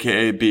people,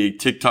 aka be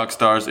TikTok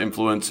stars,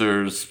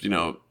 influencers, you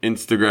know,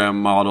 Instagram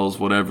models,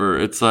 whatever.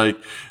 It's like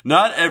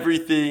not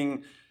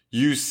everything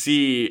you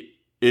see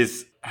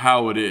is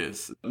how it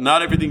is.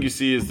 Not everything you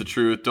see is the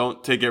truth.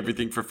 Don't take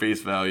everything for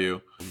face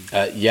value.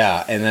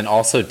 Yeah, and then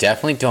also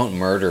definitely don't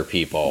murder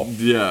people.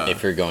 Yeah,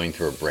 if you're going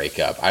through a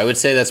breakup, I would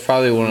say that's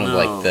probably one of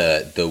like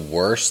the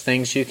worst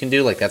things you can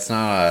do. Like that's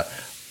not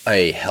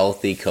a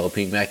healthy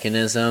coping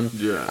mechanism.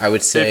 Yeah, I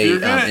would say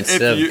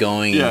instead of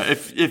going. Yeah,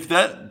 if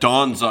that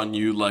dawns on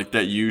you like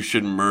that, you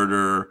should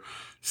murder,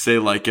 say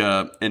like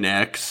an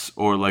ex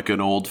or like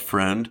an old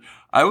friend.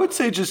 I would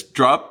say just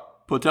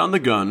put down the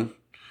gun,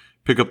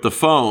 pick up the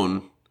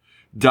phone,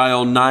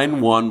 dial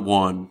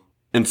 911,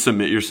 and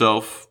submit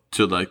yourself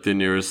to like the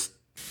nearest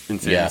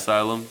insane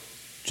asylum.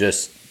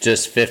 Just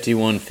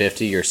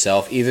 5150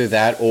 yourself. Either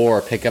that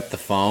or pick up the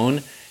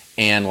phone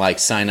and like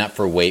sign up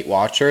for Weight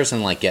Watchers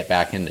and like get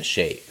back into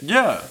shape.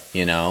 Yeah.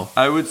 You know?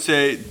 I would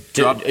say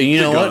drop the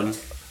gun,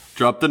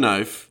 drop the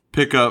knife,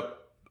 pick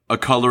up a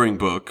coloring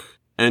book,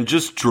 and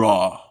just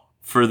draw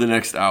for the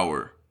next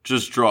hour.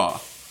 Just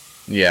draw.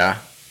 Yeah.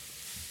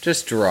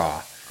 Just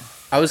draw.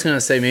 I was going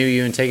to say maybe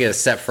even take it a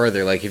step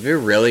further. Like if you're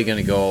really going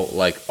to go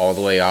like all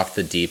the way off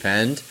the deep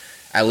end,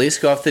 at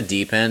least go off the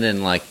deep end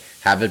and like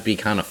have it be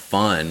kind of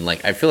fun.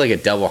 Like I feel like a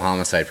double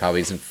homicide probably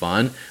isn't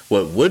fun.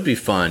 What would be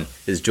fun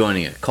is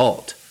joining a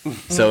cult.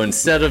 So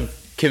instead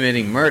of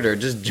committing murder,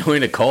 just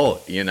join a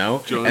cult, you know?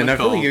 I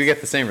feel like you get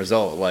the same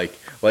result.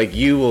 Like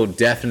you will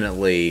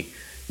definitely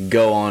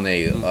go on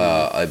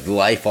a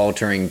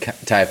life-altering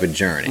type of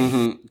journey.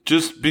 Mm-hmm.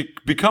 Just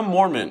become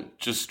Mormon.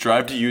 Just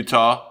drive to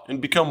Utah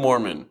and become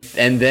Mormon.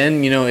 And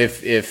then, you know,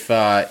 if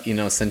you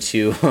know, since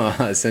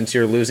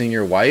you're losing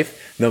your wife,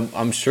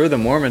 I'm sure the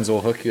Mormons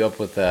will hook you up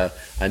with a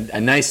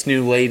nice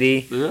new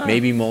lady,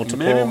 maybe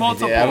multiple. I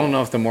don't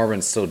know if the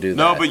Mormons still do that.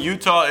 No, but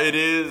Utah, it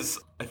is.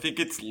 I think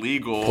it's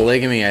legal.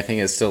 Polygamy, I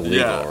think, is still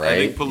legal, right? I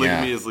think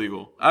polygamy is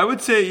legal. I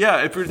would say,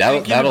 if you're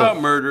thinking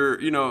about murder,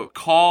 you know,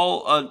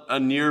 call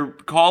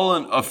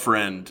a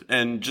friend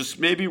and just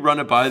maybe run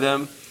it by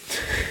them.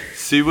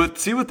 See what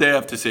they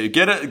have to say.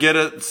 Get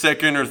a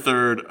second or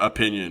third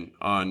opinion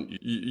on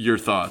your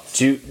thoughts.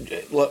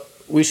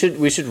 We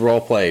should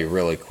role play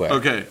really quick.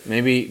 Okay.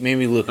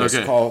 Maybe Lucas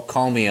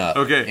call me up.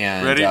 Okay.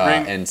 And ready?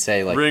 Ring. And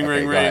say like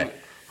ring.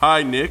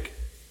 Hi, Nick.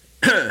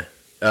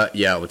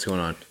 Yeah, what's going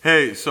on?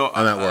 Hey, so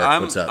I'm at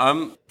work. What's up?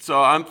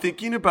 I'm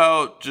thinking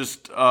about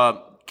just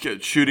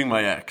shooting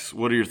my ex.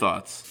 What are your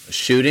thoughts?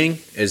 Shooting?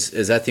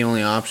 Is that the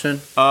only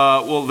option?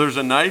 Well, there's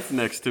a knife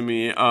next to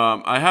me.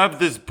 I have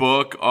this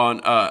book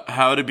on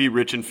how to be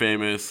rich and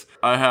famous.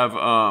 I have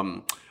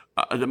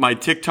my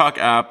TikTok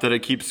app that I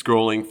keep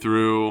scrolling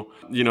through.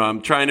 You know,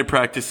 I'm trying to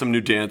practice some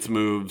new dance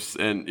moves,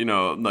 and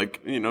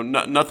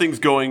nothing's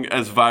going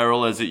as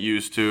viral as it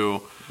used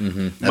to.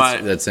 Mm-hmm.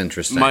 That's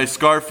interesting. My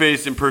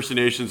Scarface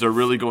impersonations are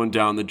really going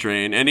down the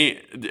drain.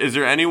 Is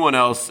there anyone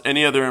else?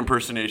 Any other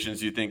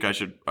impersonations you think I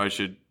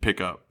should pick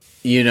up?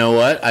 You know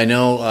what? I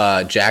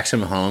know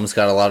Jackson Mahomes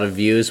got a lot of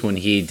views when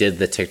he did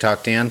the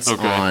TikTok dance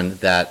on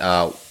that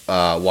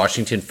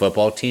Washington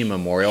football team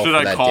memorial. Should for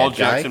I that call dead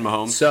Jackson guy.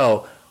 Mahomes?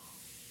 So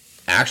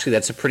Actually,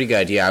 that's a pretty good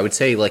idea. I would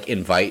say, like,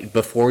 invite,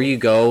 before you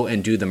go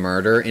and do the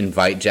murder,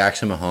 invite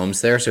Jackson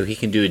Mahomes there so he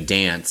can do a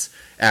dance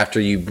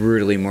after you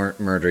brutally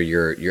murder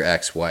your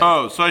ex-wife.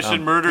 Oh, so I should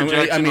murder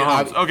Jackson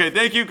Mahomes. Okay,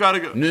 thank you, gotta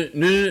go.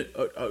 No.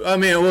 I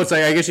mean, well, it's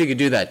like, I guess you could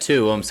do that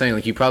too. I'm saying,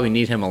 like, you probably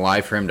need him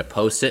alive for him to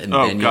post it, and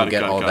then you'll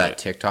get all that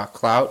TikTok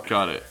clout.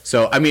 Got it.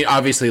 So, I mean,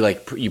 obviously,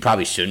 like, you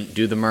probably shouldn't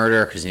do the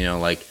murder because, you know,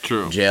 like,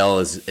 True. Jail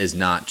is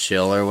not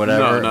chill or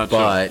whatever. No, not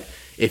but chill.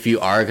 If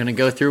you are going to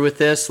go through with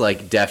this,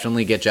 like,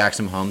 definitely get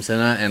Jackson Mahomes in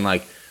it, and,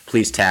 like,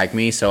 please tag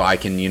me so I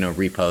can, you know,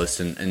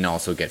 repost and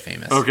also get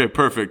famous. Okay,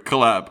 perfect.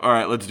 Collab. All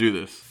right, let's do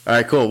this. All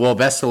right, cool. Well,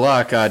 best of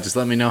luck. Just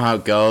let me know how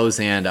it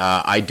goes, and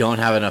I don't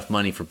have enough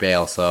money for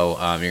bail, so you're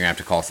going to have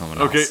to call someone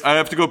else. Okay, I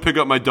have to go pick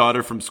up my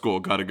daughter from school.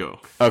 Gotta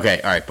go.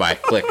 Okay, all right, bye.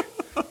 Click.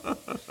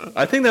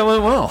 I think that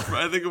went well.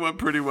 I think it went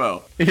pretty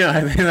well. Yeah,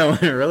 I think that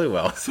went really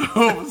well.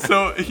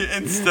 So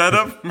instead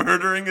of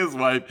murdering his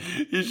wife,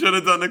 he should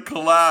have done a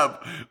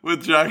collab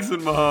with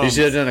Jackson Mahomes. He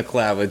should have done a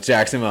collab with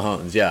Jackson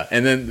Mahomes, yeah.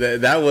 And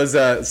then that was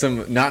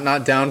some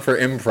not down for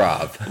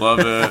improv.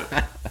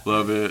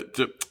 Love it.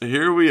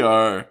 Here we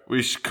are.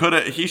 He should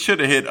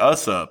have hit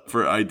us up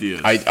for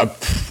ideas.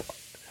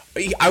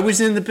 I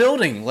was in the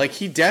building. Like,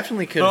 he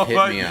definitely could have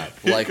hit me up.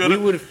 Like, we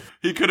would have.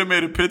 He could have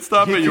made a pit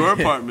stop at your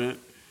apartment.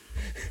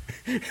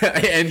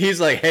 And he's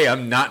like, "Hey,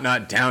 I'm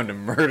not down to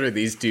murder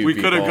these two people."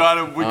 We could have got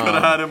him. We could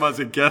have had him as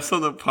a guest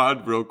on the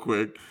pod real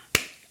quick.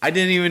 I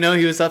didn't even know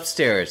he was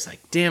upstairs. Like,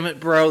 damn it,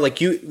 bro!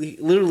 Like, you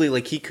literally,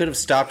 like, he could have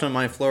stopped on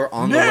my floor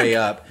on the way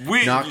up,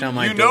 knocked on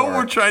my door. You know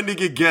we're trying to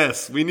get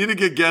guests. We need to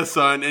get guests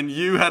on, and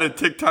you had a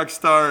TikTok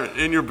star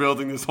in your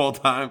building this whole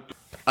time.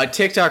 A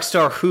TikTok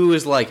star who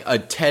is like a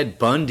Ted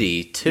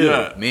Bundy too.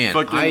 Yeah,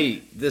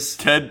 man, this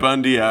Ted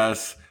Bundy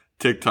ass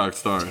TikTok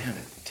star. Damn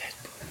it.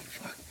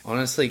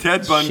 Honestly,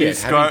 Ted Bundy /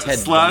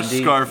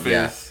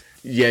 Scarface.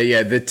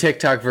 Yeah. The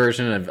TikTok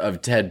version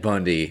of Ted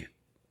Bundy.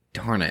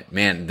 Darn it,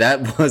 man,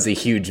 that was a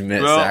huge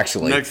miss. Well,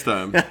 actually, next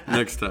time.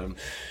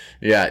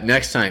 Yeah,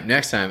 next time.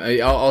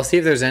 I'll see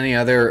if there's any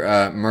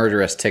other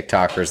murderous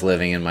TikTokers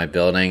living in my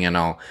building, and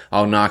I'll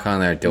knock on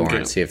their door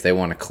and see if they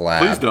want to collab.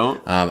 Please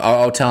don't.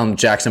 I'll tell them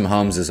Jackson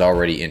Mahomes is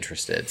already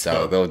interested,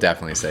 so they'll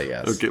definitely say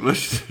yes. Okay,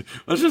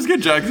 let's just get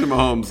Jackson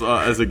Mahomes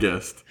as a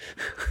guest.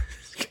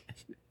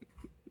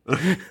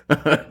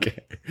 Okay.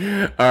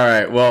 All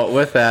right. Well,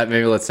 with that,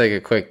 maybe let's take a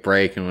quick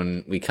break, and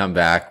when we come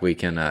back, we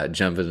can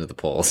jump into the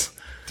polls.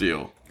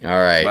 Deal. All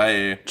right.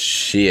 Bye.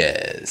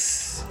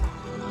 Cheers.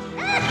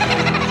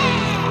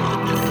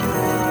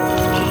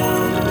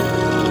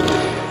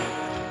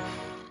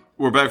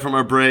 We're back from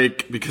our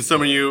break because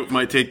some of you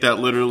might take that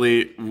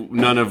literally.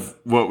 None of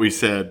what we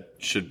said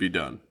should be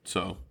done.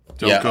 So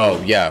don't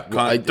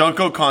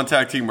go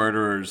contacting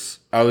murderers.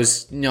 I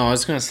was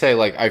gonna say,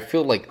 like, I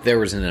feel like there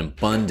was an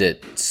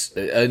abundance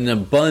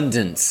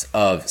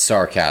of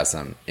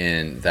sarcasm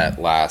in that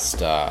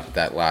last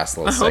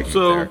little segment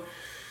there.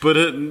 But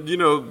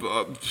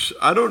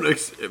I don't.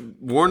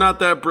 We're not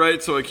that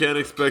bright, so I can't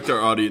expect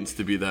our audience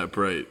to be that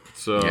bright.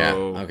 So yeah,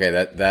 okay,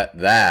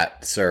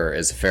 that sir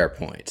is a fair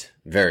point,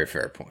 very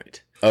fair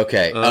point.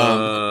 Okay,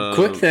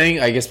 quick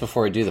thing, I guess,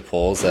 before I do the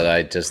polls that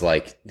I just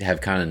like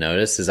have kind of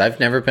noticed is I've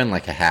never been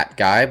like a hat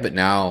guy, but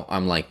now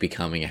I'm like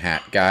becoming a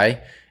hat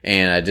guy,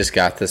 and I just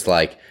got this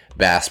like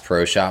Bass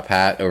Pro Shop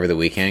hat over the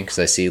weekend because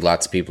I see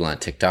lots of people on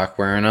TikTok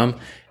wearing them,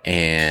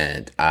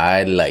 and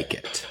I like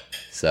it.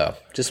 So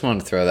just wanted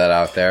to throw that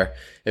out there.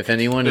 If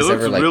anyone is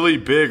ever like, it looks really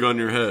big on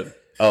your head.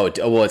 Oh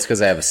well, it's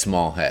because I have a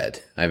small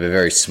head. I have a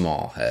very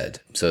small head,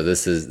 so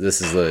this is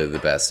literally the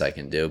best I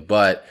can do.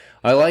 But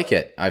I like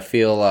it. I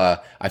feel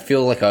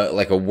like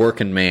a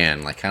working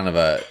man, like kind of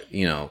a,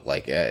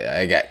 like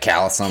I got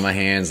callus on my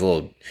hands, a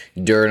little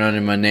dirt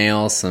under my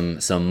nails,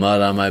 some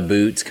mud on my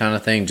boots, kind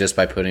of thing, just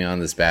by putting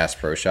on this Bass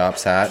Pro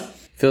Shops hat.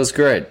 Feels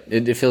great.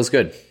 It feels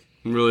good.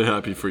 I'm really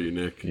happy for you,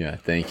 Nick. Yeah,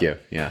 thank you.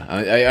 Yeah,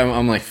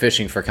 I'm like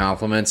fishing for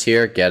compliments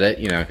here. Get it?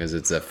 Because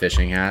it's a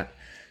fishing hat.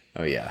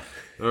 Oh yeah.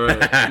 All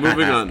right,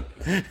 moving on.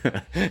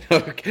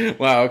 Okay.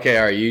 Wow. Okay.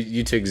 All right.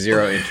 You took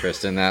zero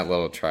interest in that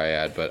little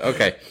triad, but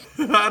okay.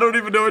 I don't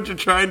even know what you're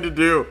trying to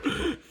do.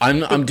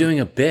 I'm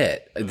doing a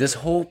bit. This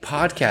whole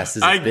podcast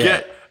is a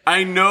bit.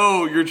 I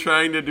know you're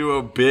trying to do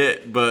a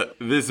bit, but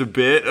this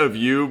bit of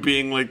you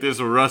being like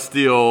this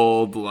rusty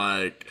old,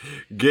 like,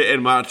 get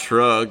in my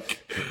truck,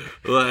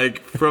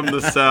 like, from the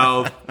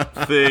South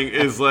thing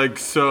is like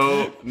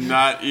so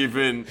not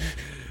even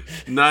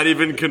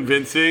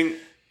convincing,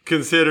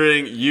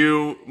 considering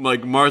you,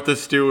 like Martha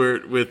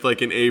Stewart with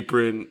like an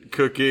apron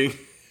cooking.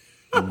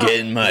 Get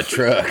in my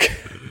truck.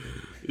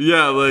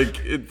 Yeah, like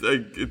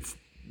it's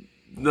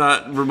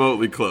not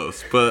remotely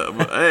close, but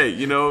hey,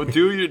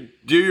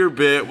 do your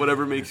bit,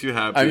 whatever makes you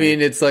happy. I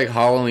mean, it's like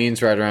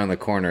Halloween's right around the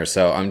corner,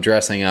 so I'm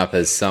dressing up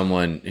as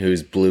someone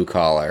who's blue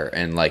collar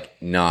and like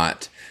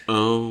not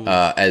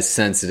as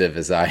sensitive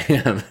as I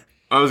am.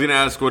 I was gonna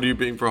ask, what are you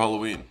being for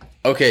Halloween?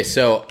 Okay,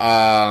 so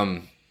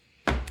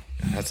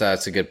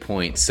That's a good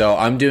point. So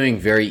I'm doing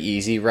very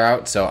easy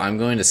route. So I'm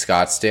going to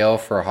Scottsdale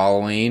for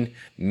Halloween.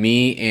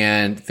 Me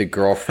and the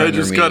girlfriend. I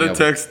just got a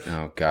text.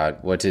 Oh God,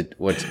 what'd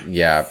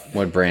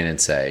Brandon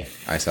say?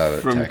 I saw the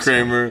from text.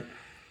 Kramer.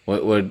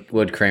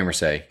 What'd Kramer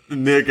say?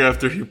 Nick,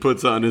 after he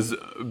puts on his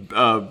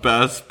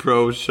Bass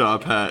Pro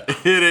Shop hat,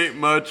 it ain't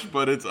much,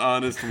 but it's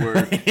honest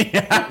work.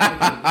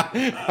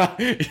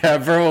 Yeah,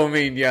 bro. I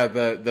mean,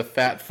 the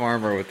fat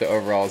farmer with the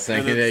overalls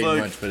saying it ain't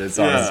much, but it's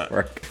honest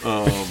work.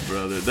 Oh,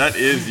 brother, that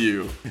is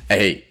you.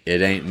 Hey,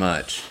 it ain't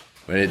much,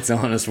 but it's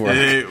honest work.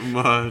 It ain't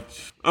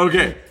much.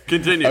 Okay,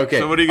 continue. Okay,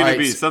 so what are you going to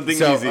be? Something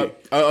easy.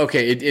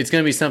 Okay, it's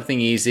going to be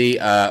something easy.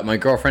 My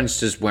girlfriend's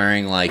just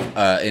wearing like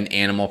an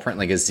animal print,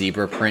 like a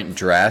zebra print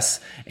dress,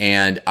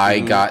 and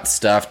I got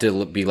stuff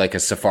to be like a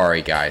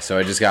safari guy. So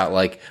I just got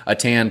like a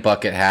tan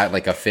bucket hat,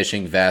 like a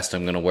fishing vest.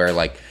 I'm going to wear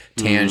like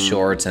tan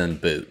shorts and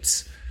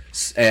boots,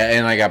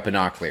 and I got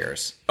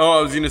binoculars. Oh,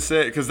 I was going to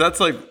say, because that's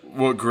like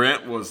what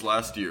Grant was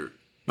last year.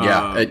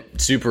 Yeah,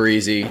 super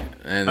easy.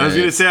 And I was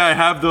going to say I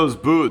have those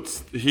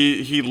boots.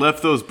 He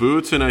left those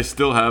boots, and I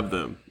still have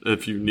them.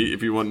 If you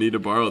need to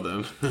borrow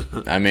them.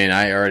 I mean,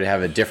 I already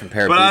have a different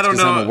pair of boots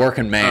because I'm a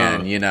working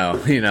man. You know,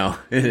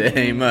 it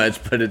ain't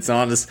much, but it's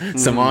honest.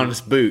 Some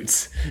honest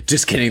boots.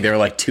 Just kidding. They're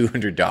like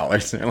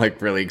 $200. They're like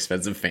really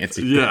expensive,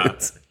 fancy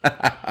boots.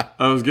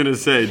 I was gonna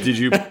say, did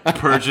you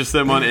purchase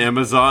them on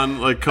Amazon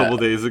like a couple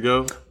days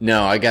ago?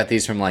 No, I got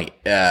these from like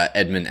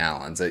Edmund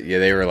Allen's. Yeah,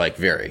 they were like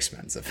very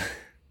expensive.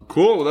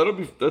 Cool.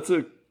 That's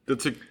a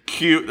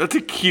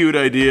cute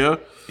idea.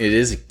 It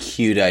is a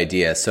cute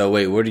idea. So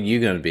wait, what are you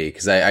going to be?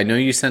 Because I know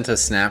you sent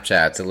us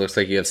Snapchats. It looks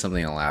like you have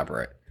something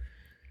elaborate.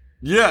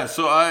 Yeah,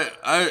 so I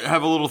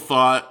have a little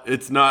thought.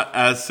 It's not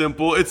as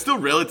simple. It's still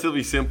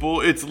relatively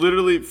simple. It's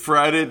literally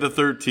Friday the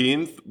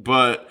 13th,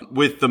 but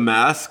with the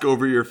mask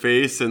over your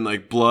face and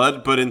like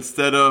blood. But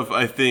instead of,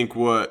 I think,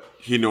 what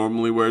he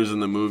normally wears in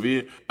the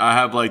movie, I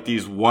have like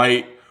these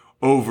white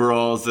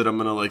overalls that I'm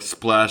going to like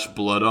splash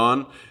blood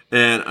on.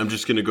 And I'm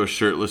just going to go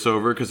shirtless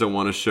over because I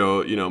want to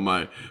show,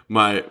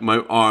 my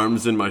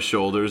arms and my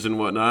shoulders and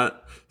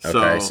whatnot.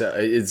 Okay, so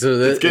it's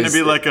going to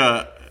be like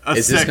a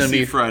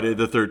sexy Friday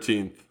the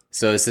 13th.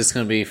 So is this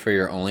going to be for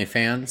your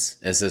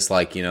OnlyFans? Is this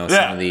like, some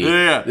of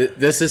the...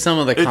 This is some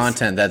of the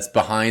content that's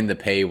behind the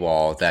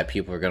paywall that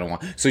people are going to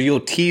want. So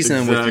you'll tease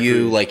them with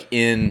you like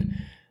in...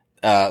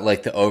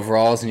 like the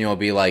overalls, and you'll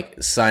be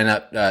like, sign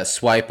up,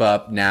 swipe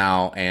up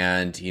now,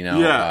 and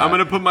I'm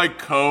gonna put my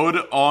code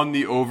on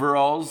the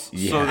overalls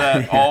so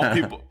that all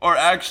people, or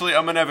actually,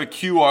 I'm gonna have a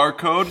QR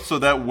code so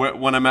that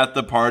when I'm at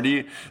the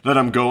party that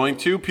I'm going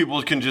to,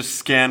 people can just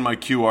scan my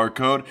QR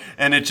code,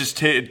 and it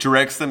just it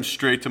directs them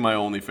straight to my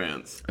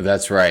OnlyFans.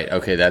 That's right.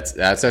 Okay, that's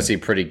actually a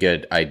pretty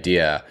good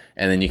idea.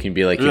 And then you can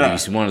be like,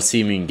 if you want to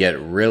see me get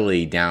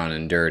really down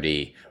and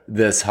dirty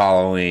this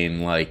Halloween,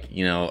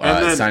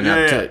 sign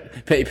up to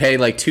pay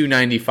like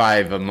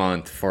 $2.95 a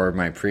month for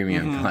my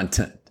premium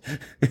content.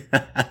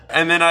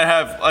 And then I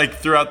have like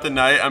throughout the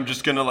night, I'm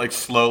just gonna like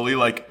slowly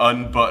like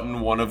unbutton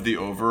one of the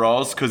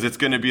overalls because it's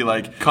gonna be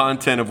like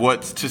content of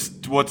what's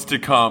to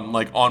come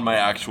like on my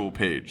actual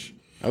page.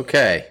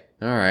 Okay.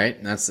 All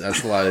right, that's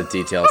a lot of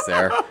details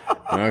there.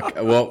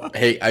 Okay. Well,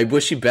 hey, I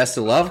wish you best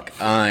of luck.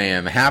 I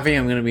am happy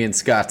I'm going to be in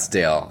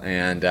Scottsdale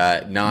and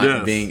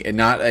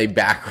not a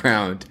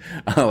background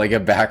like a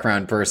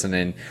background person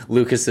in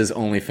Lucas's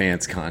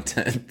OnlyFans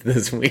content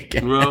this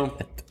weekend. Well,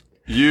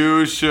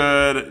 you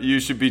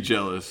should be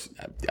jealous.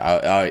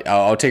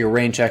 I'll take a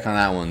rain check on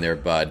that one there,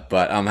 bud.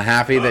 But I'm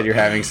happy that you're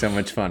having so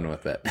much fun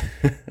with it.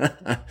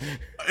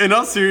 In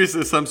all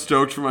seriousness, I'm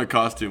stoked for my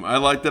costume. I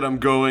like that I'm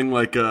going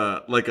like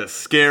a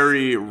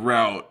scary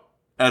route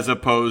as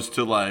opposed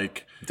to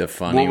like the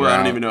funny route. I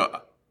don't even know,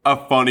 a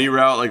funny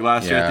route. Like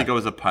last year, I think I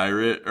was a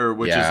pirate,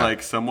 which is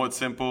like somewhat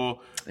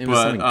simple.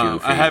 But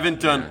I haven't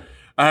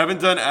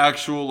done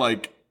actual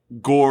like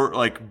gore,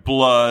 like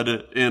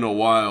blood in a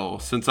while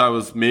since I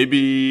was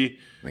maybe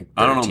like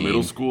I don't know,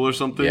 middle school or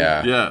something.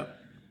 Yeah.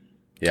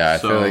 I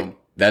feel like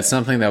that's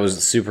something that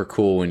was super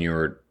cool when you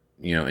were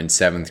in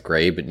 7th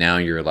grade, but now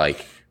you're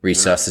like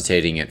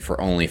resuscitating it for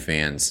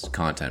OnlyFans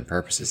content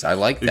purposes. I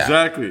like that.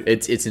 Exactly.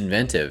 It's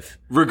inventive.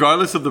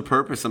 Regardless of the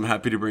purpose, I'm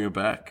happy to bring it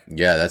back.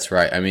 Yeah, that's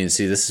right. I mean,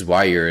 see, this is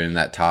why you're in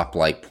that top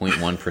like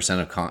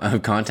 0.1%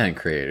 of content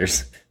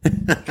creators.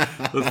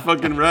 That's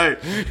fucking right.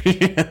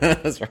 Yeah,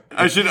 that's right.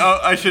 I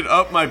should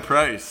up my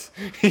price.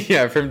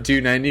 Yeah, from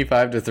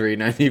 $2.95 to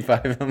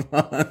 $3.95 a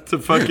month. To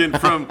fucking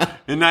from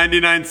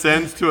 99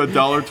 cents to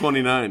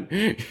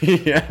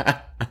 $1.29.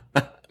 Yeah.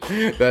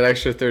 That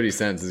extra 30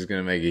 cents is going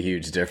to make a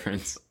huge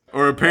difference.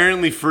 Or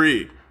apparently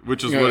free,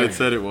 which is what it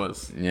said it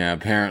was. Yeah,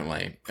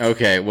 apparently.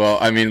 Okay, well,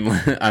 I mean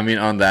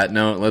on that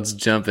note, let's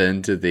jump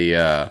into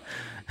the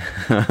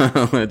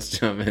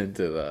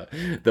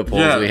the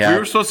polls we have. We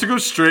were supposed to go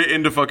straight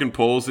into fucking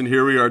polls, and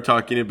here we are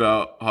talking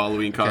about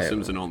Halloween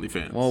costumes and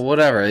OnlyFans. Well,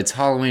 whatever. It's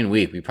Halloween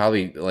week. We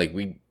probably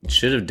we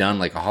should have done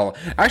like a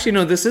Actually,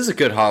 no, this is a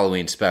good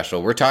Halloween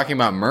special. We're talking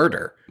about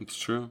murder. It's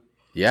true.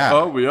 Yeah.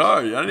 Oh, we are.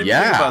 I didn't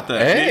even think about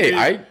that.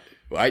 Hey,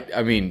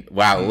 I mean,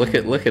 wow! Look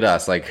at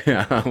us. Like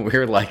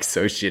we're like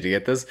so shitty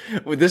at this.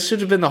 This should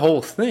have been the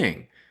whole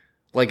thing.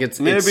 Like it's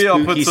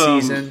spooky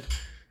season.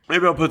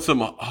 Maybe I'll put some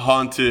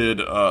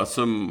haunted,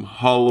 some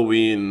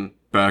Halloween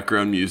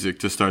background music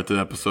to start the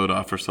episode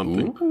off or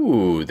something.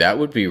 Ooh, that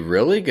would be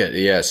really good.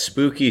 Yeah,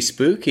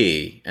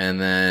 spooky,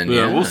 and then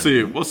we'll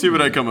see. We'll see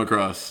what I come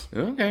across.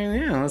 Okay,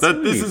 yeah.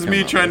 This is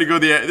me trying to go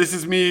This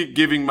is me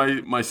giving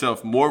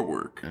myself more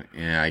work.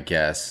 Yeah, I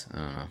guess.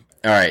 All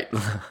right.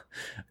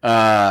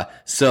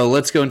 So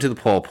let's go into the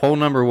poll. Poll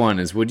number 1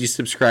 is: would you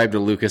subscribe to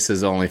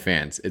Lucas's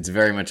OnlyFans? It's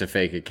very much a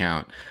fake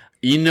account.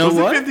 You know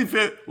what?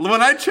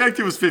 When I checked,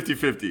 it was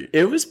 50-50.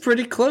 It was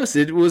pretty close.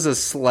 It was a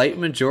slight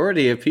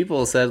majority of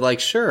people said, like,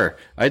 sure,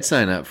 I'd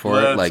sign up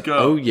for it. Like,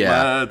 oh,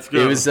 yeah. Let's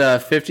go. It was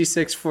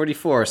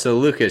 56-44. So,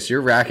 Lucas,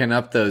 you're racking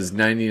up those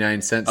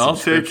 99-cent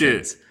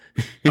subscriptions.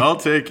 I'll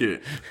take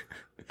it.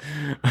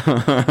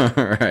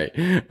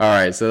 All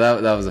right. So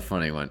that was a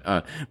funny one.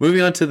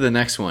 Moving on to the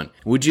next one.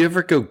 Would you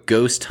ever go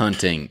ghost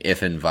hunting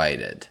if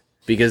invited?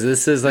 Because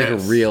this is like a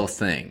real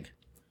thing.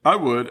 I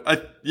would.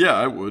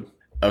 I would.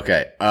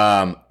 Okay.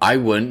 I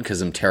wouldn't because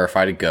I'm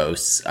terrified of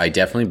ghosts. I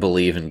definitely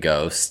believe in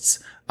ghosts.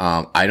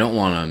 I don't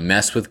want to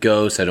mess with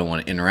ghosts. I don't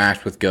want to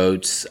interact with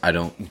ghosts. I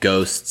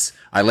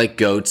like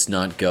goats,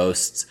 not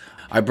ghosts.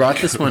 I brought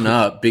this one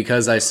up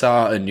because I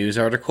saw a news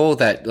article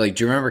that, like,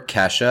 do you remember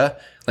Kesha?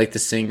 Like the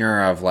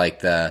singer of like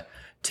the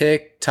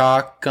tick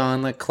tock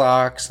on the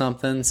clock,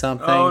 something.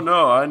 Oh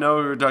no, I know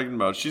who you're talking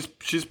about. She's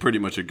pretty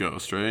much a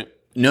ghost, right?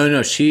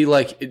 No. She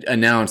like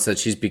announced that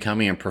she's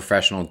becoming a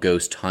professional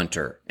ghost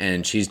hunter,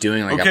 and she's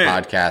doing like a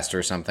podcast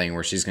or something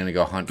where she's going to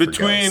go hunt for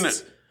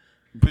ghosts.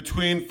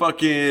 Between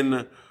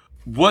fucking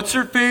what's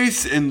her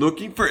face and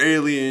looking for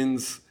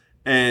aliens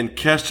and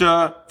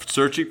Kesha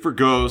searching for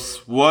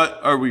ghosts, what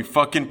are we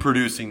fucking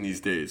producing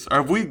these days?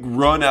 Have we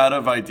run out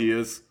of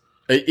ideas?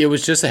 It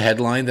was just a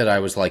headline that I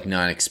was like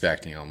not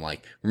expecting. I'm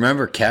like,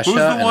 remember Kesha? Who's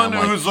the one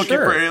who's looking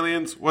for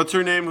aliens? What's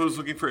her name? Who's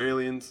looking for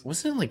aliens?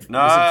 Wasn't it like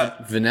was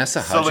it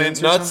Vanessa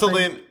Hudgens? Not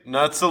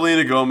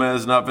Selena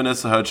Gomez, not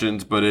Vanessa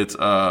Hudgens, but it's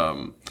I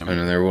mean,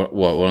 they're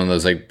one of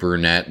those like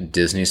brunette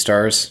Disney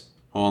stars.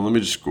 Oh, let me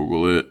just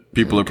Google it.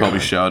 People are probably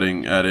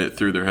shouting at it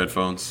through their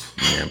headphones.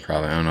 Yeah,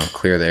 probably. I don't know.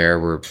 Clear the air.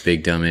 We're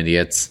big dumb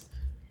idiots.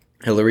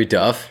 Hillary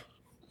Duff.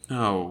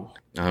 No.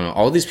 I don't know.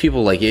 All these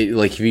people, like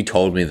if you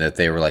told me that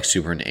they were like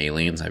super into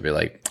aliens, I'd be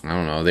like, I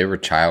don't know. They were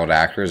child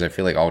actors. I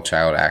feel like all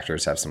child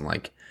actors have some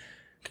like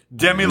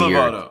Demi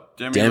Lovato.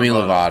 Demi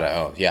Lovato.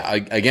 Oh, yeah.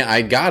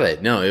 I got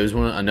it. No, it was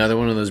another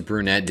one of those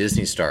brunette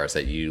Disney stars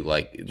that you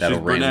like that'll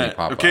randomly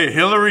pop up. Okay,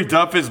 Hillary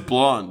Duff is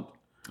blonde.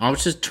 I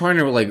was just trying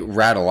to like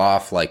rattle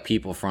off like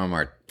people from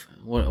our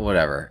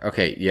whatever.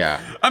 Okay, yeah.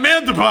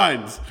 Amanda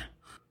Bynes.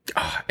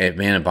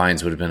 Amanda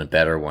Bynes would have been a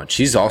better one.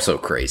 She's also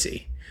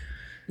crazy.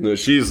 No,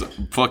 she's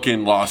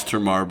fucking lost her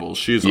marbles.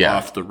 She's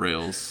off the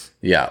rails.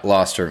 Yeah,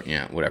 lost her.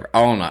 Yeah, whatever.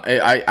 I don't know.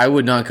 I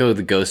would not go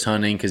the ghost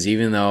hunting because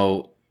even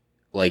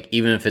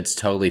if it's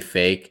totally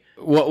fake,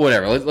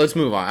 whatever. Let's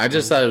move on. I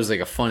just thought it was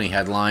like a funny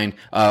headline.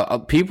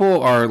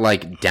 People are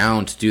like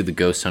down to do the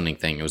ghost hunting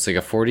thing. It was like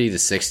a 40 to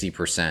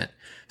 60%.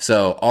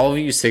 So all of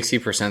you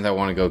 60% that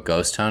want to go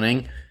ghost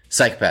hunting,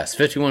 psychopaths,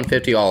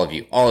 5150, all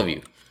of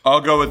you. I'll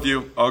go with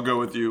you.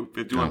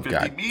 5150. Oh,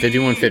 God.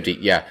 5150.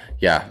 Yeah.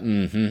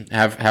 Mm-hmm.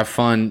 Have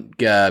fun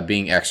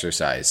being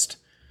exercised.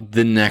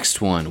 The next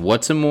one.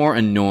 What's a more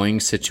annoying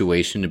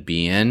situation to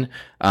be in?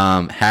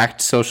 Hacked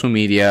social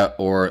media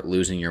or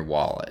losing your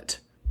wallet?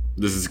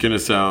 This is going to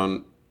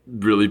sound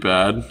really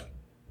bad,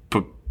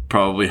 but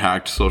probably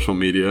hacked social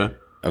media.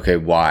 Okay,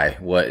 why?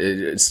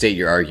 State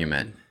your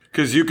argument.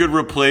 Because you could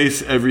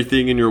replace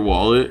everything in your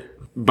wallet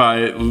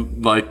by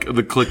like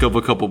the click of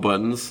a couple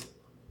buttons.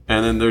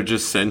 And then they're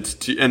just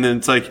sent to, and then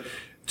it's like,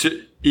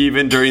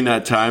 even during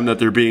that time that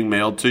they're being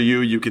mailed to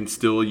you, you can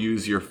still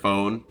use your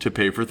phone to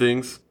pay for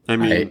things. I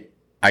mean,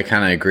 I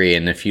kind of agree.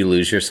 And if you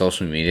lose your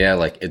social media,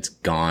 like it's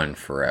gone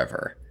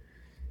forever.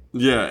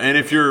 Yeah. And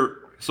if your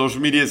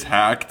social media is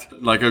hacked,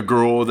 like a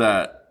girl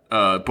that,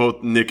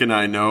 both Nick and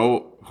I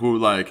know who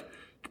like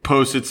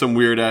posted some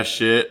weird ass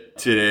shit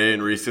today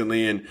and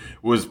recently and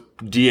was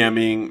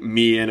DMing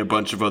me and a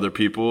bunch of other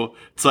people.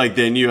 It's like,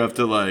 then you have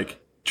to like,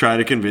 try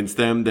to convince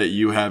them that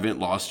you haven't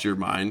lost your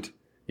mind.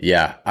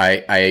 Yeah, I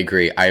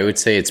agree. I would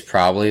say it's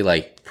probably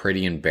like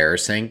pretty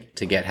embarrassing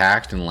to get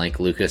hacked. And like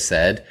Lucas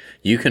said,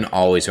 you can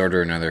always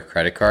order another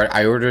credit card.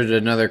 I ordered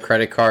another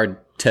credit card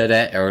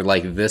today or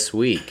like this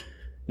week.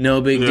 No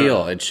big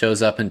deal. It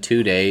shows up in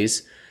 2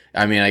 days.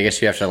 I mean, I guess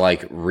you have to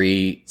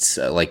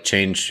like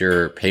change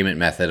your payment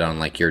method on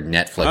like your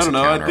Netflix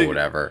account or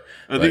whatever.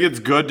 I think it's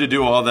good to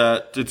do all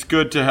that. It's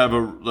good to have a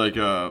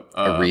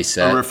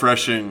reset, a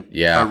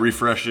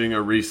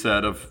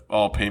reset of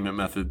all payment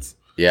methods.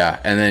 Yeah,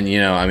 and then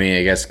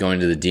I guess going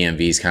to the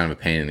DMV is kind of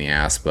a pain in the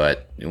ass.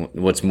 But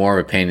what's more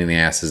of a pain in the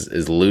ass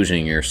is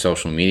losing your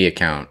social media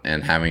account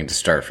and having to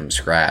start from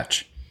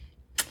scratch.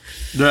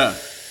 Yeah.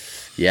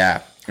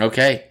 Yeah.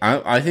 Okay,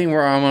 I think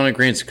I'm on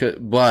agreement,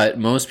 but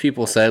most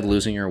people said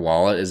losing your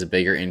wallet is a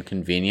bigger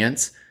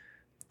inconvenience.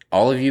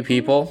 All of you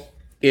people,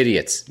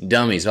 idiots,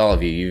 dummies, all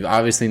of you. You've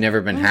obviously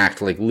never been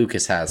hacked like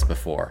Lucas has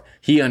before.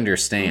 He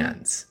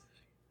understands.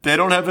 They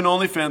don't have an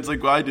OnlyFans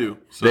like I do.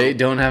 So they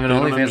don't have an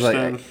OnlyFans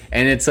like,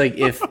 and it's like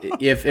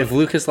if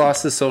Lucas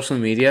lost his social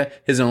media,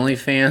 his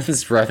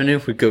OnlyFans revenue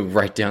would go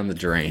right down the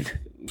drain.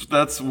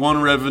 That's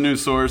one revenue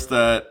source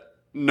that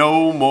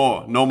no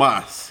more, no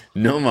mas.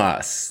 No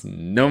mas.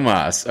 No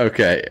mas.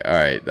 Okay. All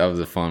right. That was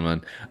a fun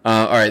one.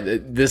 All right.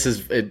 This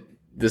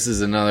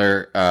is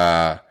another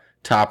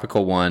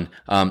topical one.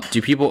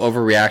 Do people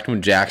overreact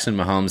when Jackson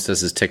Mahomes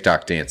does his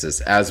TikTok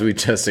dances, as we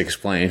just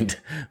explained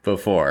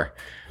before?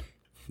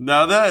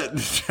 Now that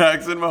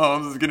Jackson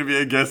Mahomes is going to be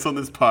a guest on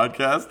this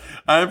podcast,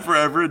 I am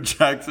forever a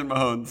Jackson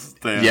Mahomes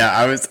fan. Yeah,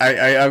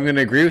 I'm going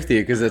to agree with you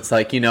because it's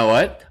like, you know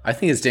what? I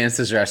think his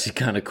dances are actually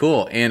kind of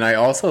cool. And I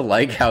also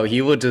like how he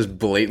will just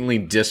blatantly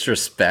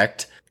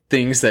disrespect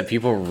things that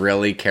people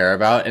really care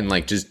about and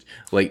like just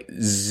like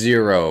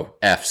zero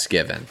F's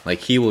given. Like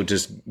he will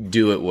just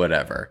do it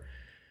whatever.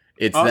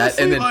 It's honestly,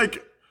 that. And then,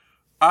 like,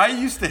 I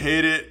used to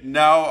hate it.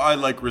 Now I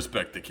like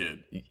respect the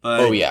kid. Like,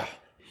 oh, yeah.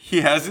 He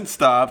hasn't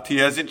stopped. He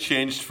hasn't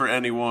changed for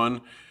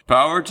anyone.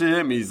 Power to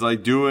him. He's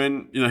like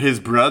doing,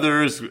 his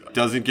brothers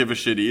doesn't give a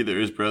shit either.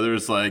 His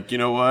brother's like, you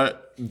know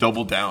what?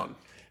 Double down.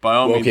 By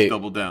all means,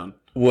 double down.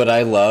 What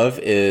I love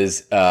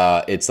is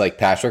it's like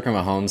Patrick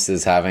Mahomes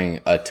is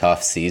having a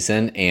tough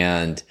season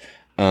and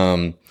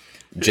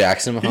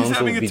Jackson Mahomes he's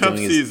having will be a tough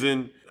doing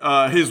season.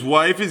 His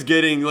wife is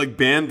getting like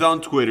banned on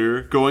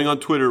Twitter, going on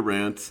Twitter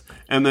rants,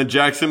 and then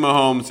Jackson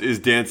Mahomes is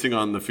dancing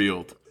on the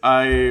field.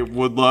 I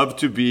would love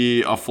to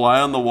be a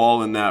fly on the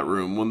wall in that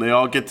room when they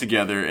all get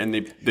together and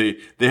they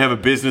have a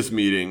business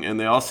meeting and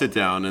they all sit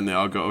down and they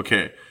all go,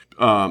 okay,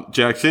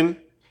 Jackson,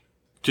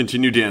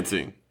 continue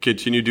dancing.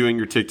 Continue doing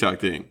your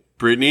TikTok thing.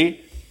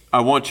 Brittany,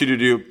 I want you to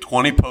do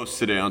 20 posts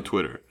today on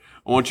Twitter.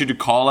 I want you to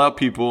call out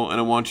people and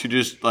I want you to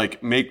just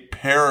like make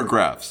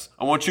paragraphs.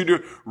 I want you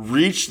to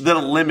reach the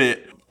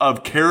limit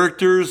of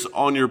characters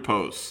on your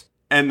posts.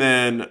 And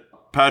then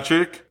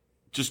Patrick,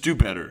 just do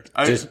better.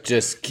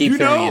 Just keep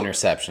throwing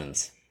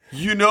interceptions.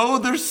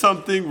 There's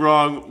something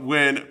wrong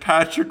when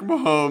Patrick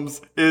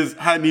Mahomes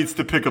needs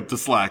to pick up the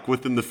slack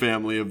within the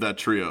family of that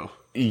trio.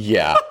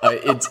 Yeah,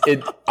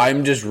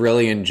 I'm just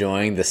really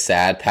enjoying the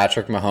sad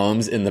Patrick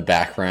Mahomes in the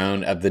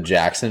background of the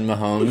Jackson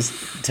Mahomes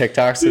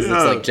TikToks. It's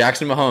like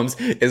Jackson Mahomes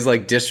is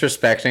like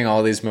disrespecting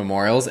all these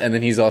memorials, and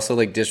then he's also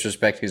like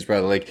disrespecting his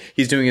brother. Like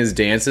he's doing his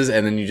dances,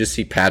 and then you just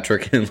see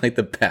Patrick in like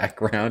the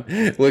background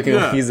looking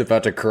like he's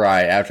about to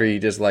cry after he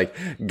just like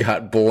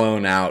got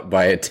blown out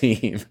by a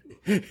team.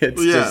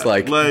 It's just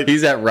like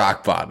he's at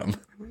rock bottom.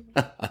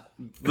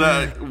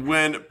 That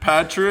when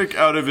Patrick,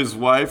 out of his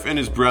wife and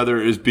his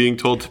brother, is being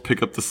told to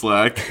pick up the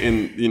slack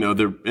in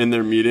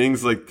their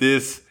meetings like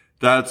this,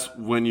 that's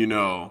when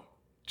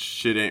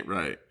shit ain't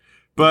right.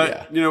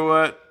 But you know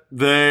what?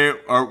 They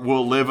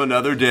will live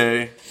another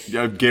day.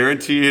 I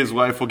guarantee his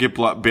wife will get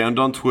banned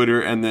on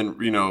Twitter and then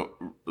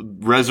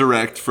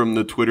resurrect from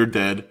the Twitter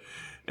dead.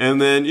 And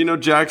then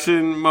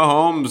Jackson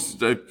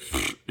Mahomes,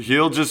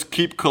 he'll just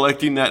keep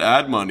collecting that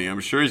ad money.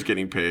 I'm sure he's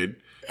getting paid.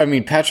 I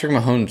mean, Patrick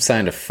Mahomes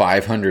signed a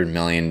 $500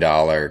 million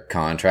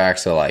contract,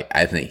 so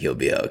I think he'll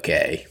be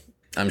okay.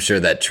 I'm sure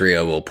that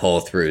trio will pull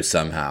through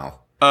somehow.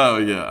 Oh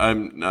yeah,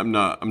 I'm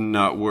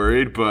not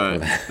worried,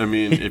 but I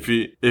mean, if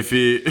he,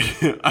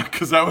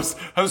 because I was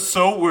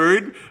so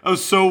worried. I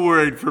was so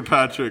worried for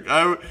Patrick.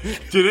 I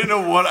didn't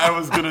know what I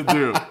was gonna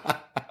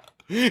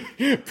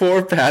do.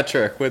 Poor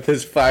Patrick with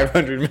his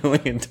 $500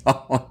 million.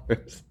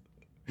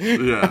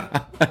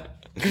 Yeah.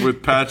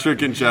 With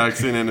Patrick and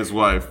Jackson and his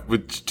wife, we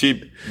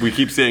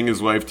keep saying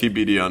his wife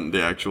TBD on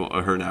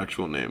her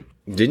actual name.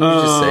 Didn't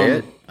you just say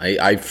it?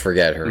 I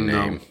forget her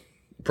name.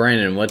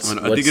 Brandon, I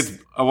think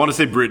I want to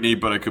say Brittany,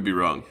 but I could be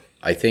wrong.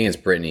 I think it's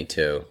Brittany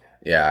too.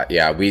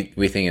 Yeah, we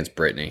think it's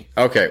Brittany.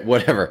 Okay,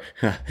 whatever.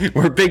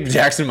 We're big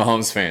Jackson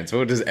Mahomes fans.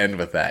 We'll just end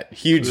with that.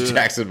 Huge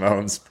Jackson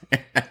Mahomes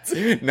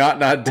fans. Not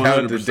down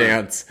 100%. To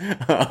dance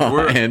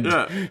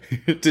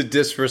to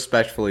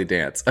disrespectfully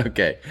dance.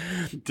 Okay.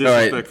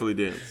 Disrespectfully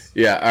dance.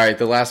 Yeah, all right.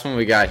 The last one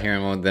we got here,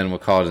 and then we'll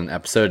call it an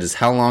episode, is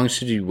how long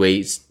should you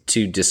wait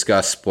to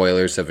discuss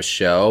spoilers of a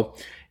show?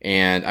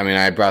 And I mean,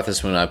 I brought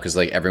this one up because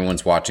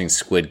everyone's watching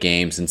Squid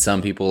Games, and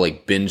some people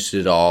binged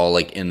it all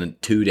in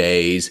 2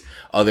 days.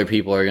 Other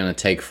people are going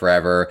to take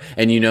forever.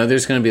 And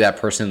there's going to be that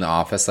person in the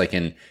office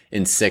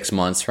in 6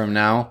 months from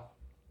now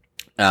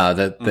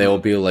that they'll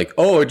be like,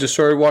 oh, I just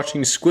started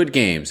watching Squid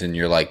Games. And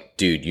you're like,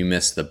 dude, you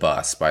missed the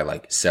bus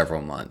by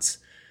several months.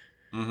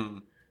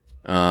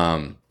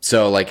 Mm-hmm.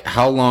 So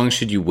how long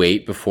should you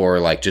wait before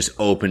just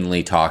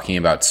openly talking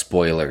about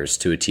spoilers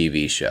to a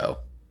TV show?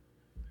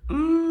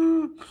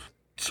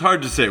 It's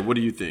hard to say. What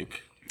do you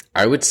think?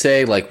 I would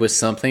say with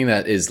something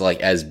that is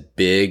as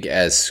big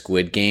as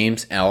Squid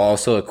Games, and I'll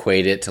also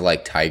equate it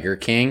to Tiger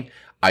King.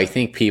 I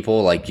think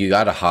people you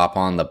got to hop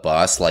on the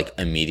bus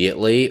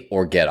immediately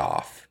or get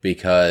off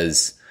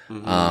because, this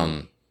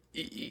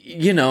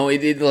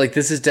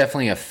is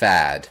definitely a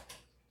fad.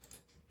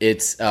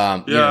 It's,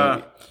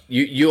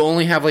 You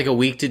only have like a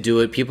week to do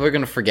it. People are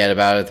going to forget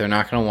about it. They're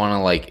not going to want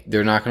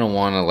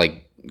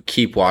to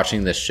keep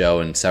watching this show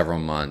in several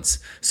months.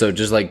 So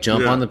just like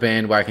jump on the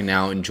bandwagon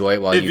now, enjoy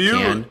it while you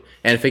can.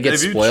 And if it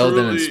gets spoiled,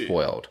 then it's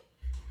spoiled.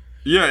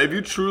 Yeah, if you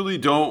truly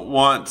don't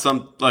want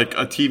like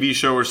a TV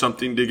show or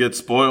something to get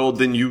spoiled,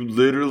 then you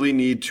literally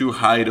need to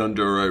hide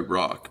under a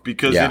rock,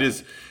 because it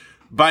is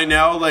by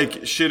now,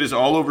 like, shit is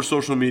all over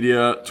social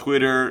media,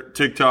 Twitter,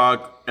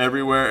 TikTok,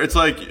 everywhere. It's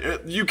like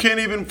you can't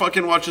even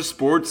fucking watch a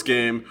sports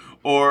game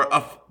or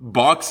a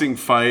boxing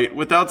fight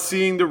without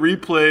seeing the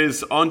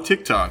replays on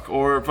TikTok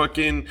or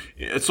fucking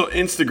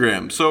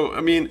Instagram. So,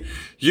 I mean,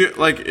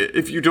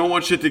 if you don't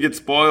want shit to get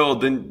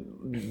spoiled,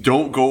 then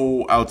don't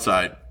go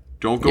outside.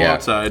 Don't go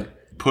outside.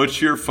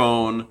 Put your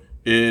phone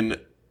in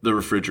the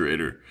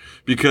refrigerator,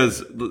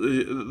 because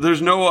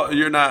there's no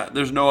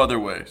other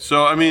way.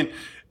 So, I mean,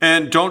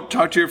 and don't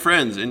talk to your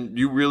friends, and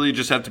you really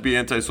just have to be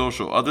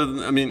antisocial. Other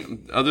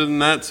than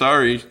that,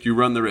 sorry, you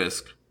run the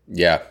risk.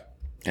 Yeah.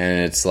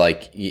 And it's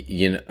like,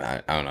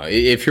 I don't know.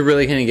 If you're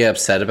really going to get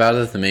upset about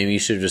it, then maybe you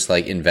should just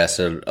like invest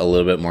a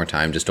little bit more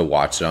time just to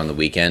watch it on the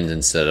weekend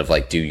instead of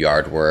like do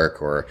yard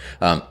work or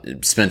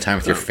spend time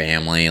with your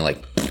family.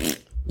 Like,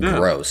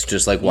 gross.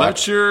 Just like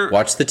watch the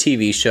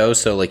TV show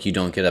so like you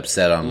don't get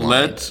upset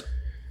online.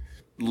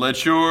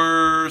 Let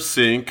your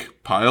sink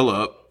pile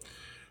up.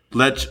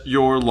 Let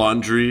your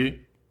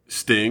laundry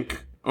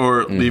stink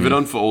or leave it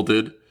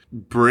unfolded.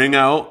 Bring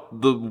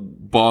out the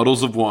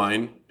bottles of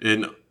wine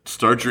and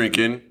start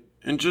drinking,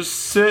 and just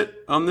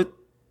sit on the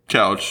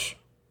couch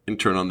and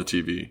turn on the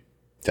TV.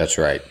 That's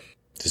right.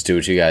 Just do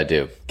what you gotta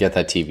do. Get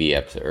that TV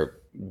episode, or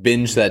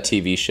binge that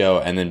TV show,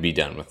 and then be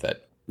done with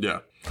it. Yeah.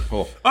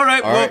 Cool. All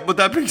right. With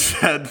that being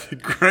said,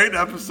 great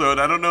episode.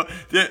 I don't know.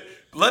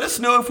 Let us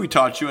know if we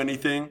taught you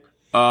anything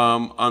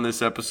on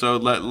this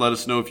episode. Let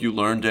us know if you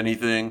learned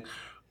anything.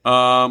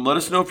 Let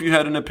us know if you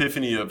had an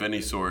epiphany of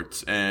any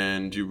sorts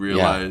and you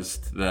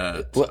realized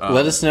that.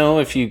 Let us know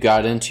if you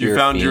got into your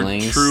feelings. You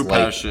found your true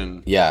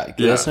passion. Let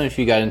us know if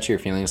you got into your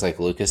feelings like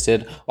Lucas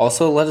did.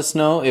 Also, let us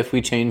know if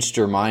we changed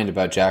your mind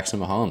about Jackson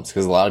Mahomes,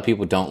 because a lot of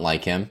people don't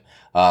like him.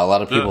 A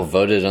lot of people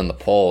voted on the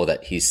poll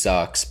that he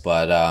sucks,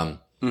 but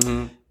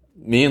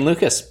me and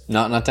Lucas,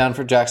 not down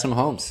for Jackson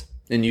Mahomes.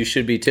 And you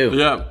should be too.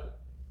 Yeah.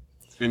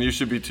 And you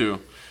should be too.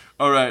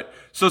 All right.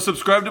 So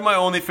subscribe to my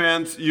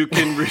OnlyFans. You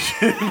can reach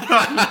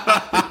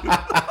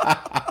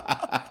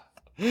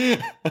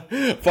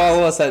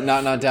Follow us at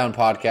Not Down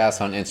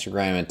Podcast on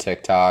Instagram and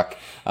TikTok.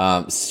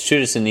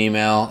 Shoot us an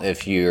email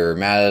if you're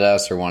mad at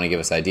us or want to give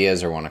us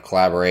ideas or want to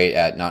collaborate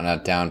at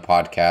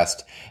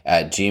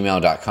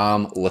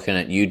notdown.podcast@gmail.com. Looking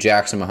at you,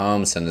 Jackson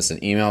Mahomes. Send us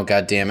an email.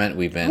 God damn it.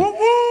 We've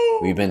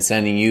been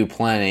sending you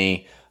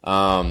plenty.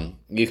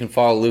 You can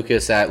follow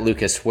Lucas at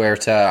Lucas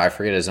Huerta. I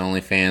forget his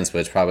OnlyFans, but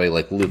it's probably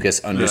like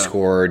Lucas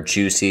 _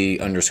 Juicy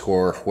 _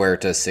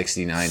 Huerta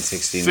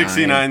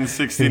 6969.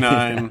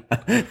 6969.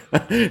 And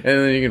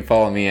then you can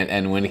follow me at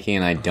N Winicky,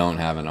 and I don't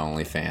have an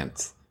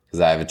OnlyFans because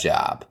I have a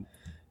job.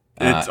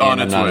 It's on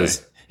its way.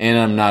 And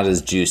I'm not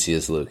as juicy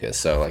as Lucas,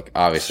 so like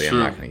obviously I'm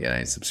not going to get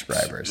any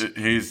subscribers.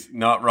 He's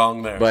not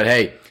wrong there. But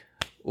hey,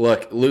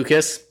 look,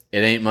 Lucas.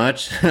 It ain't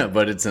much,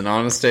 but it's an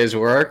honest day's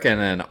work and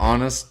an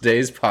honest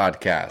day's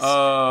podcast.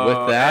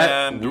 With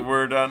that, and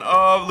we're done.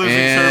 Oh, losing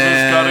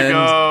service, gotta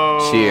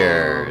go.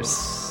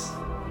 Cheers.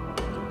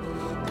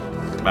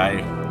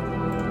 Bye.